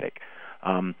static.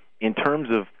 In terms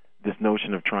of this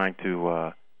notion of trying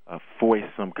to foist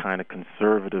some kind of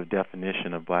conservative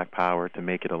definition of Black Power to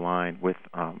make it align with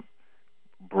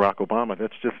Barack Obama,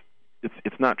 that's just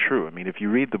it's not true. I mean, if you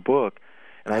read the book,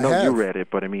 and I know you read it,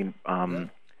 but I mean,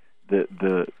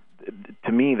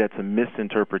 to me, that's a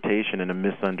misinterpretation and a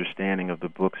misunderstanding of the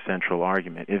book's central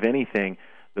argument. If anything,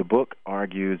 the book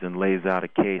argues and lays out a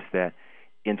case that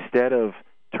instead of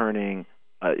turning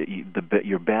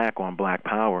your back on Black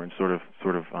Power and sort of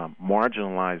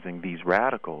marginalizing these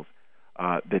radicals,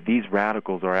 that these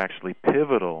radicals are actually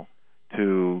pivotal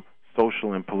to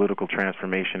social and political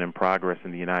transformation and progress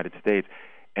in the United States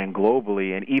and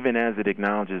globally, and even as it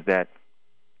acknowledges that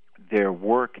their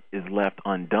work is left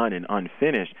undone and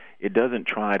unfinished, it doesn't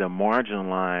try to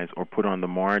marginalize or put on the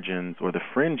margins or the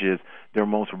fringes their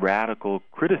most radical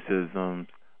criticisms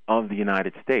of the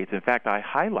United States. In fact, I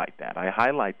highlight that.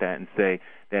 And say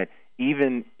that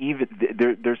even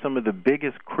they're some of the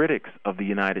biggest critics of the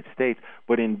United States,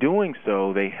 but in doing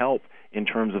so, they help in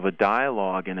terms of a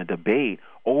dialogue and a debate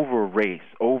over race,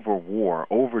 over war,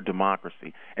 over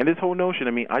democracy. And this whole notion,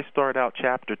 I mean, I start out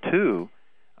chapter 2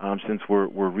 since we're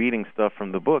reading stuff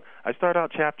from the book. I start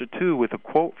out chapter 2 with a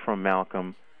quote from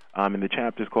Malcolm, and the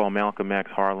chapter is called Malcolm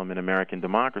X, Harlem and American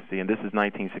Democracy, and this is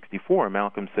 1964.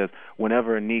 Malcolm says,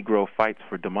 whenever a Negro fights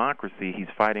for democracy, he's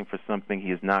fighting for something he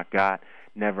has not got,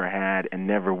 never had, and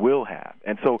never will have.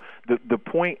 And so the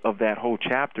point of that whole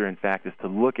chapter, in fact, is to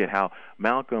look at how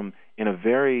Malcolm, in a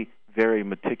very, very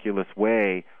meticulous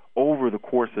way, over the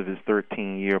course of his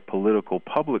 13-year political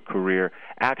public career,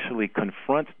 actually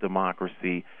confronts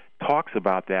democracy, talks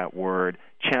about that word,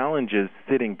 challenges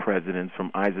sitting presidents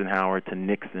from Eisenhower to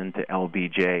Nixon to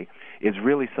LBJ, is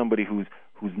really somebody who's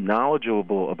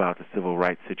knowledgeable about the civil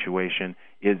rights situation,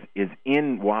 is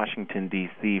in Washington,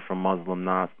 D.C. from Muslim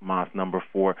Mosque number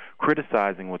 4,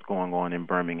 criticizing what's going on in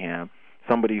Birmingham,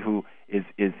 somebody who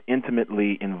is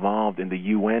intimately involved in the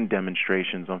UN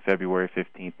demonstrations on February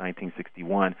 15th,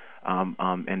 1961,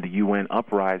 and the UN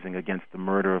uprising against the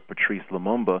murder of Patrice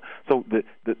Lumumba. So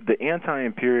the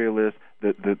anti-imperialist,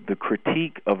 the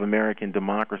critique of American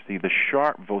democracy, the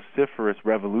sharp, vociferous,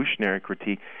 revolutionary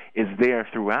critique is there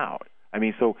throughout. I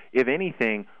mean, so if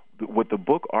anything, what the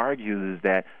book argues is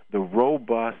that the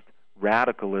robust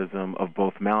radicalism of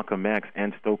both Malcolm X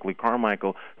and Stokely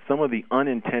Carmichael, some of the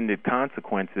unintended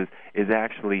consequences is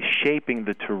actually shaping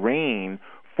the terrain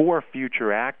for future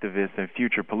activists and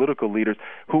future political leaders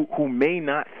who may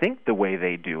not think the way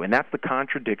they do. And that's the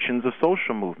contradictions of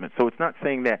social movements. So it's not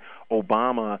saying that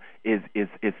Obama is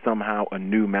somehow a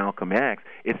new Malcolm X.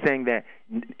 It's saying that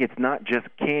it's not just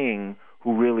King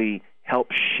who really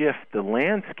helped shift the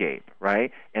landscape,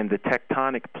 right, and the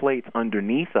tectonic plates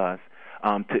underneath us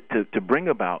to bring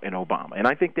about an Obama. And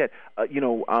I think that,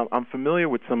 I'm familiar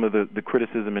with some of the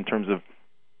criticism in terms of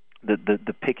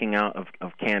the picking out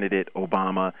of candidate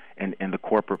Obama and the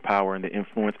corporate power and the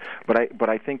influence. But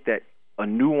I think that a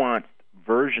nuanced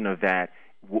version of that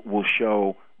will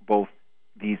show both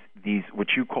these what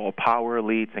you call power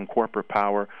elites and corporate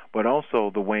power, but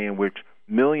also the way in which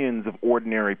millions of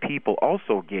ordinary people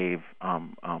also gave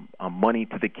money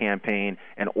to the campaign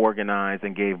and organized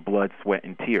and gave blood, sweat,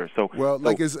 and tears.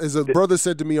 As a brother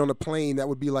said to me on a plane, that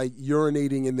would be like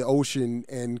urinating in the ocean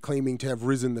and claiming to have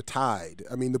risen the tide.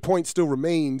 I mean, the point still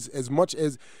remains as much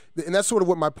as, and that's sort of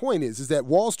what my point is that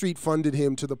Wall Street funded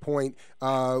him to the point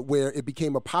where it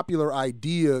became a popular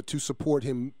idea to support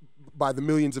him by the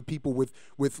millions of people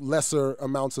with lesser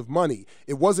amounts of money.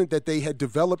 It wasn't that they had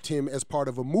developed him as part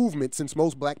of a movement, since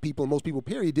most black people and most people,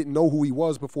 period, didn't know who he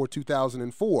was before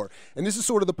 2004. And this is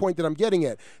sort of the point that I'm getting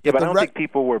at. Yeah, but I don't think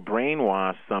people were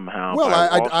brainwashed somehow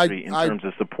by Wall Street in terms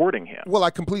of supporting him. Well,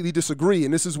 I completely disagree,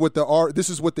 and this is what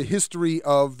the history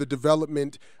of the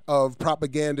development of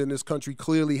propaganda in this country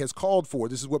clearly has called for.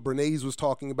 This is what Bernays was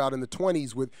talking about in the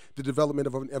 20s with the development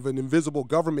of an invisible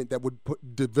government that would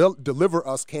deliver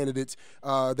us candidates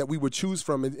that we would choose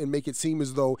from and make it seem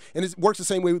as though, and it works the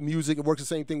same way with music, it works the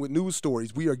same thing with news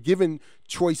stories. We are given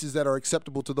choices that are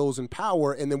acceptable to those in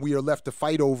power, and then we are left to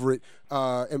fight over it.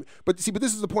 But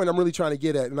this is the point I'm really trying to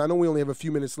get at, and I know we only have a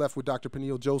few minutes left with Dr.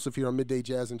 Peniel Joseph here on Midday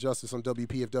Jazz and Justice on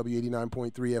WPFW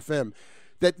 89.3 FM.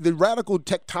 That the radical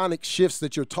tectonic shifts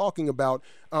that you're talking about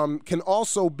can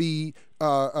also be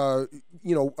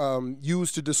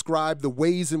used to describe the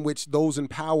ways in which those in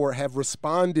power have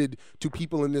responded to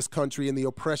people in this country and the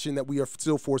oppression that we are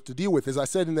still forced to deal with. As I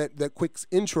said in that quick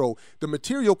intro, the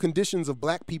material conditions of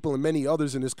black people and many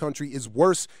others in this country is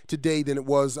worse today than it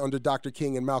was under Dr.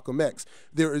 King and Malcolm X.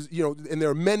 There is, and there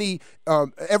are many,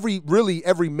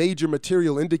 every major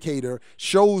material indicator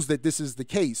shows that this is the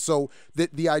case. So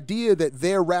that the idea that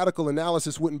their radical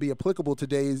analysis wouldn't be applicable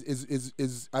today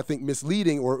is I think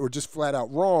misleading or just flat out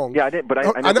wrong. Yeah, I did, but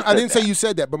I didn't say you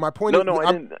said that. But my point is,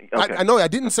 I didn't. Okay. I know I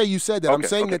didn't say you said that. Okay, I'm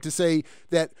saying that to say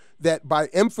that by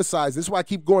emphasizing, this is why I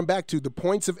keep going back to the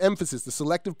points of emphasis, the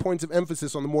selective points of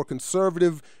emphasis on the more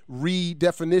conservative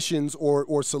redefinitions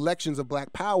or selections of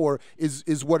black power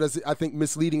is what is, I think,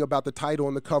 misleading about the title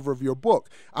and the cover of your book.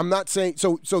 I'm not saying,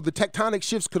 so the tectonic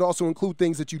shifts could also include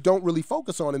things that you don't really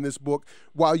focus on in this book.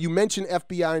 While you mention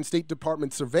FBI and State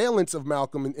Department surveillance of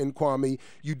Malcolm and Kwame,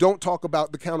 you don't talk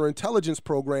about the counterintelligence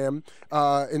program,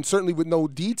 and certainly with no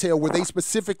detail where they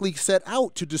specifically set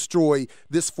out to destroy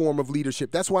this form of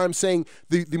leadership. That's why I'm saying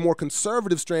the more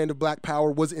conservative strand of black power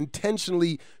was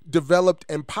intentionally developed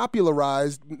and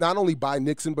popularized not only by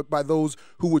Nixon but by those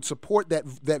who would support that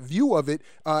view of it,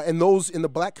 and those in the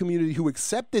black community who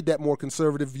accepted that more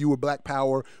conservative view of black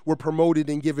power were promoted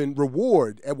and given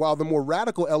reward. And while the more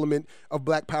radical element of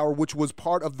black power, which was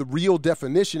part of the real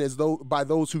definition as though by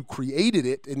those who created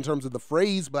it in terms of the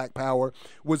phrase black power,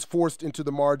 was forced into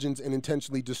the margins and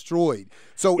intentionally destroyed.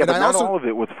 So, yeah, but not all of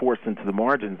it was forced into the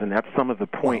margins, and that's some of the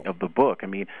point point of the book. I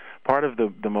mean, part of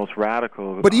the most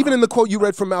radical. But even in the quote you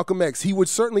read from Malcolm X, he would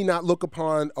certainly not look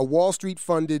upon a Wall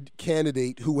Street-funded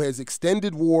candidate who has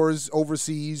extended wars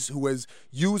overseas, who has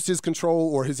used his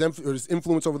control or his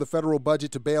influence over the federal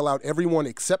budget to bail out everyone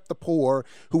except the poor,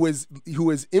 who has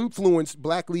influenced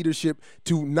black leadership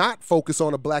to not focus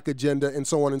on a black agenda and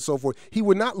so on and so forth. He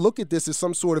would not look at this as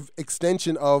some sort of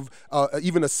extension of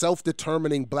even a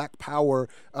self-determining black power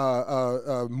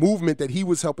movement that he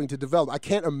was helping to develop. I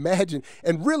can't imagine.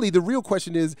 And really, the real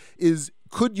question is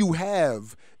could you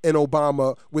have an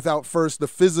Obama without first the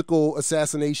physical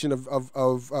assassination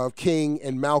of King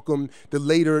and Malcolm, the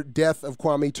later death of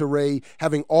Kwame Ture,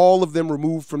 having all of them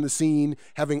removed from the scene,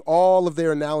 having all of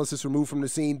their analysis removed from the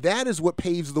scene? That is what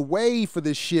paves the way for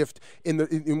this shift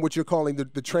in what you're calling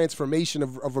the transformation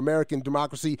of American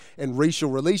democracy and racial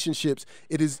relationships.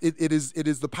 It is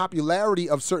the popularity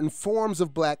of certain forms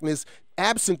of blackness,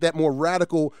 absent that more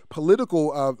radical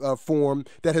political form,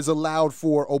 that has allowed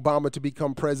for Obama to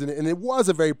become president. And it was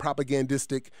a very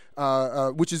propagandistic,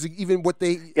 which is even what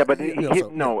they... Yeah, but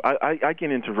I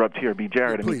can interrupt here, B.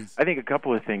 Jared. Yeah, please. I think a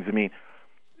couple of things. I mean,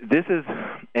 this is,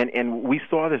 and we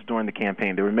saw this during the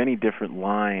campaign. There were many different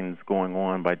lines going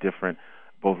on by different,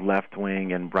 both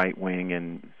left-wing and right-wing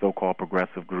and so-called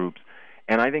progressive groups.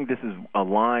 And I think this is a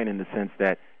line in the sense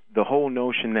that the whole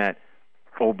notion that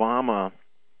Obama...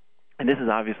 And this is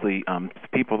obviously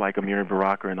people like Amiri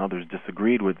Baraka and others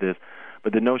disagreed with this,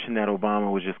 but the notion that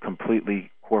Obama was just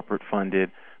completely corporate funded,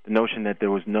 the notion that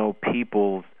there was no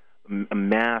people's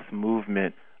mass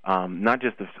movement, not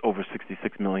just of over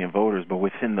 66 million voters, but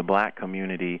within the black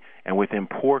community and within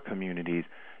poor communities,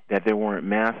 that there weren't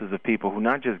masses of people who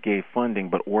not just gave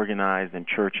funding but organized in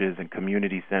churches and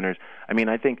community centers. I mean,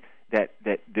 I think that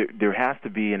there has to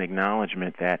be an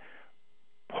acknowledgement that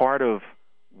part of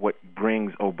what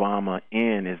brings Obama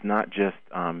in is not just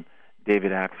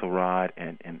David Axelrod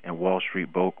and Wall Street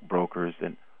brokers,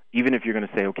 and even if you're going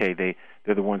to say, okay,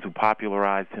 they're the ones who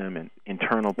popularized him and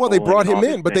internal. Well, they brought him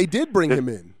in, but they did bring him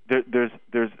in.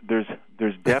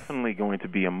 There's definitely going to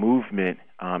be a movement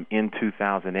in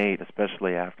 2008,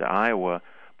 especially after Iowa,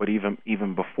 but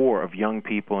even before, of young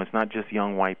people. It's not just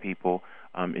young white people.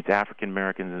 It's African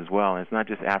Americans as well, and it's not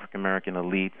just African American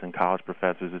elites and college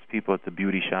professors. It's people at the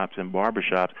beauty shops and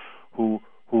barbershops who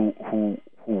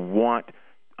want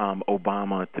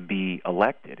Obama to be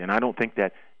elected. And I don't think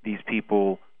that these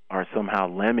people are somehow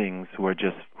lemmings who are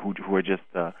just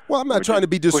well, I'm not trying to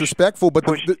be disrespectful, but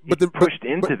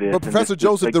Professor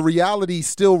Joseph, the reality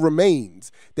still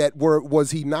remains that was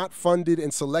he not funded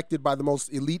and selected by the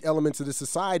most elite elements of the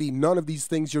society, none of these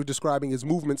things you're describing as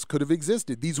movements could have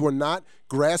existed. These were not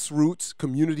grassroots,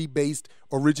 community-based,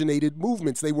 originated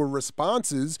movements. They were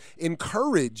responses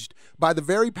encouraged by the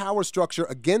very power structure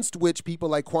against which people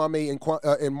like Kwame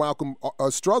and Malcolm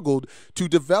struggled to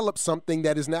develop something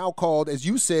that is now called, as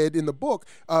you said in the book,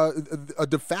 a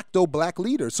de facto black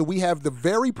leader. So we have the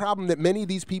very problem that many of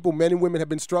these people, men and women, have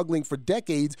been struggling for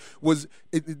decades, was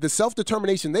the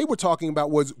self-determination they were talking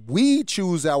about was we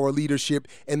choose our leadership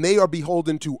and they are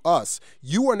beholden to us.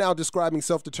 You are now describing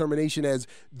self-determination as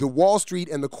the Wall Street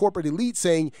and the corporate elite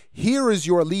saying, here is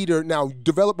your leader, now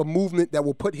develop a movement that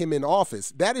will put him in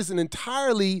office. That is an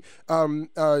entirely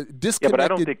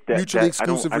disconnected, mutually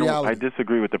exclusive reality. I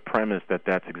disagree with the premise that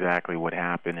that's exactly what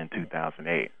happened in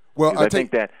 2008. Well, I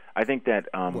think that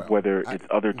whether it's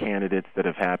other candidates that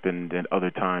have happened at other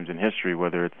times in history,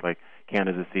 whether it's like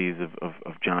candidacies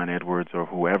of John Edwards or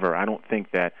whoever, I don't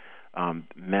think that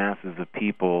masses of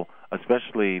people,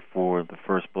 especially for the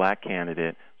first black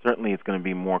candidate, certainly it's going to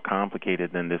be more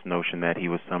complicated than this notion that he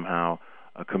was somehow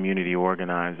a community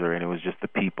organizer and it was just the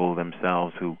people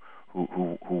themselves who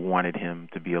wanted him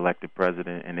to be elected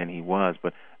president, and then he was.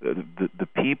 But the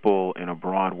people in a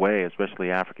broad way,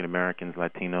 especially African Americans,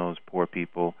 Latinos, poor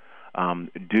people,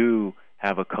 do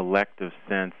have a collective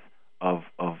sense of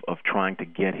trying to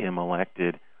get him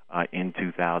elected in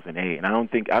 2008. And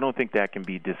I don't think that can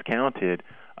be discounted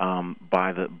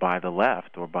by the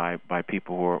left or by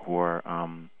people who are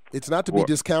it's not to be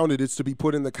discounted. It's to be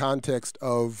put in the context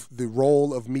of the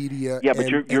role of media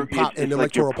and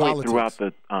electoral politics. Throughout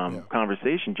the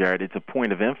conversation, Jared, it's a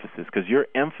point of emphasis because you're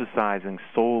emphasizing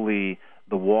solely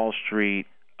the Wall Street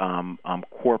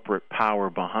corporate power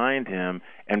behind him,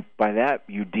 and by that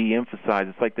you de-emphasize.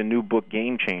 It's like the new book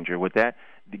Game Changer. What that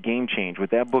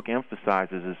book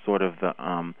emphasizes is sort of the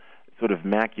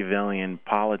Machiavellian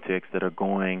politics that are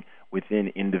going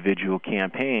within individual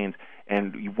campaigns.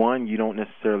 And one, you don't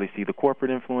necessarily see the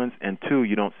corporate influence, and two,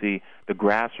 you don't see the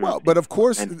grassroots. Well, but of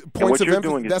course, and points what of you're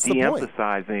emphasis, doing is that's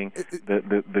de-emphasizing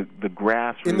the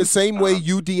grassroots. In the same way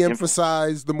you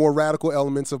de-emphasize the more radical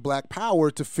elements of black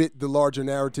power to fit the larger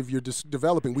narrative you're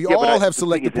developing. We all have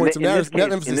selected points of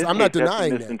emphasis. I'm not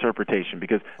denying that. That's a misinterpretation,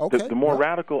 because okay, the more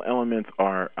radical elements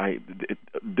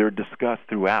they're discussed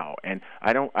throughout, and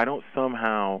I don't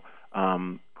somehow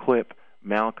clip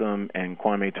Malcolm and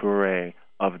Kwame Ture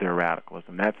of their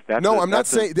radicalism. I'm not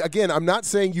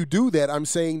saying you do that. I'm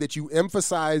saying that you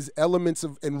emphasize elements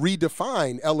of and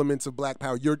redefine elements of black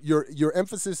power. Your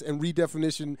emphasis and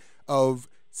redefinition of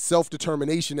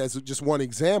self-determination, as just one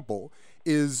example,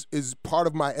 is part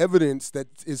of my evidence that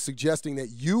is suggesting that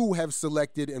you have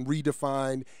selected and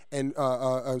redefined and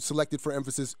selected for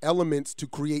emphasis elements to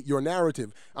create your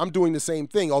narrative. I'm doing the same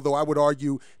thing, although I would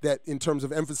argue that in terms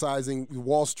of emphasizing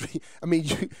Wall Street, I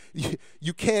mean,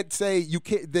 you can't say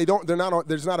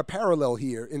there's not a parallel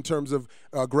here in terms of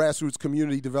grassroots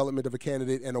community development of a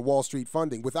candidate and a Wall Street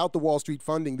funding. Without the Wall Street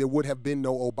funding, there would have been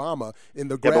no Obama.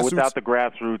 But without the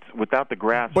grassroots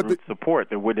support,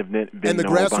 there would have been no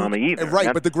Obama either.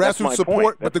 Right, but the grassroots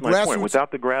support, without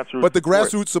the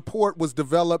grassroots support was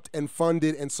developed and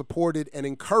funded and supported and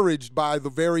encouraged by the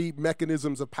very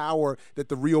mechanisms of power that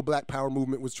the real Black Power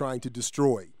movement was trying to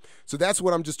destroy. So that's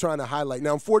what I'm just trying to highlight.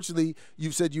 Now, unfortunately,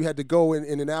 you've said you had to go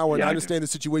in an hour, and I understand the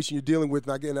situation you're dealing with.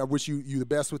 And again, I wish you the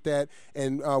best with that.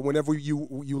 And whenever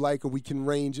you like, or we can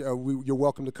arrange, you're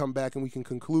welcome to come back and we can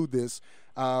conclude this.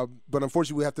 But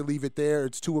unfortunately, we have to leave it there.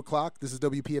 It's 2 o'clock. This is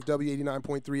WPFW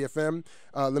 89.3 FM.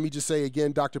 Let me just say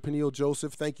again, Dr. Peniel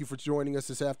Joseph, thank you for joining us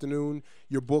this afternoon.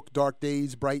 Your book, Dark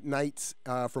Days, Bright Nights,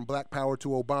 From Black Power to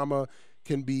Obama,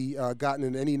 can be gotten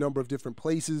in any number of different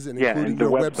places, and including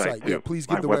your website. Yeah, please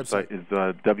give the website. My website is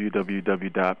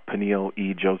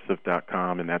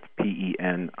www.penielejoseph.com, and that's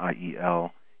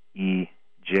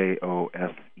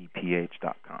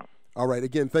PENIELEJOSEPH.com. All right.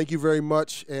 Again, thank you very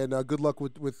much, and good luck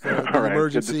with the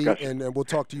emergency, and we'll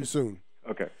talk to you soon.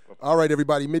 Okay. All right,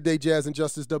 everybody. Midday Jazz and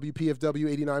Justice, WPFW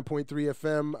 89.3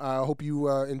 FM. I hope you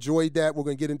enjoyed that. We're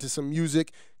going to get into some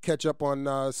music, catch up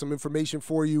on some information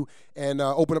for you, and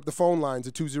open up the phone lines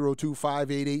at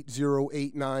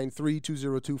 202-588-0893,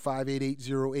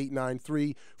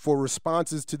 202-588-0893 for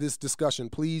responses to this discussion.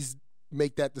 Please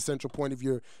make that the central point of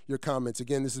your comments.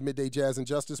 Again, this is Midday Jazz and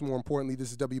Justice. More importantly,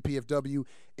 this is WPFW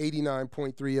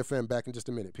 89.3 FM. Back in just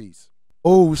a minute. Peace.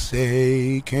 Oh,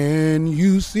 say, can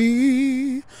you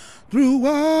see through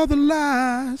all the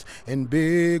lies and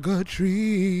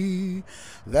bigotry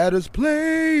that has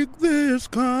plagued this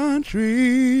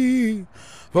country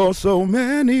for so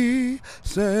many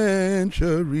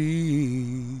centuries?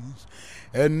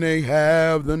 And they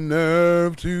have the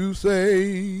nerve to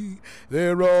say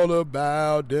they're all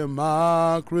about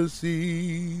democracy.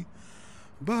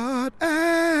 But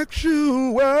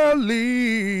actually,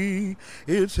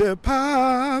 it's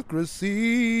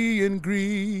hypocrisy and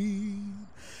greed.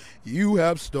 You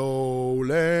have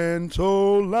stolen,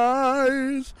 told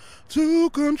lies to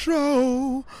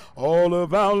control all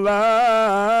of our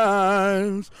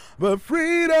lives. But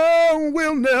freedom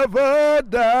will never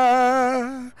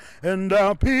die, and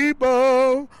our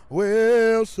people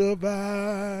will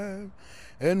survive.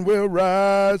 And we'll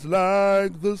rise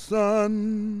like the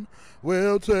sun.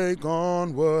 We'll take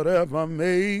on whatever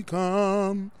may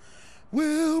come.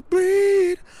 We'll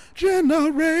breed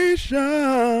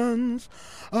generations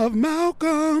of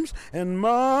Malcolms and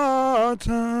Martins.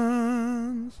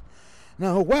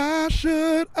 Now why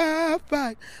should I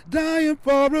fight, dying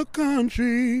for a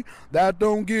country that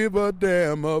don't give a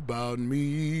damn about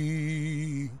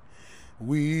me?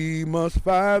 We must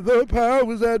fight the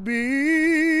powers that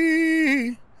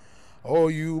be,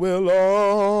 or you will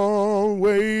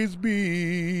always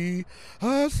be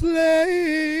a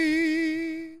slave.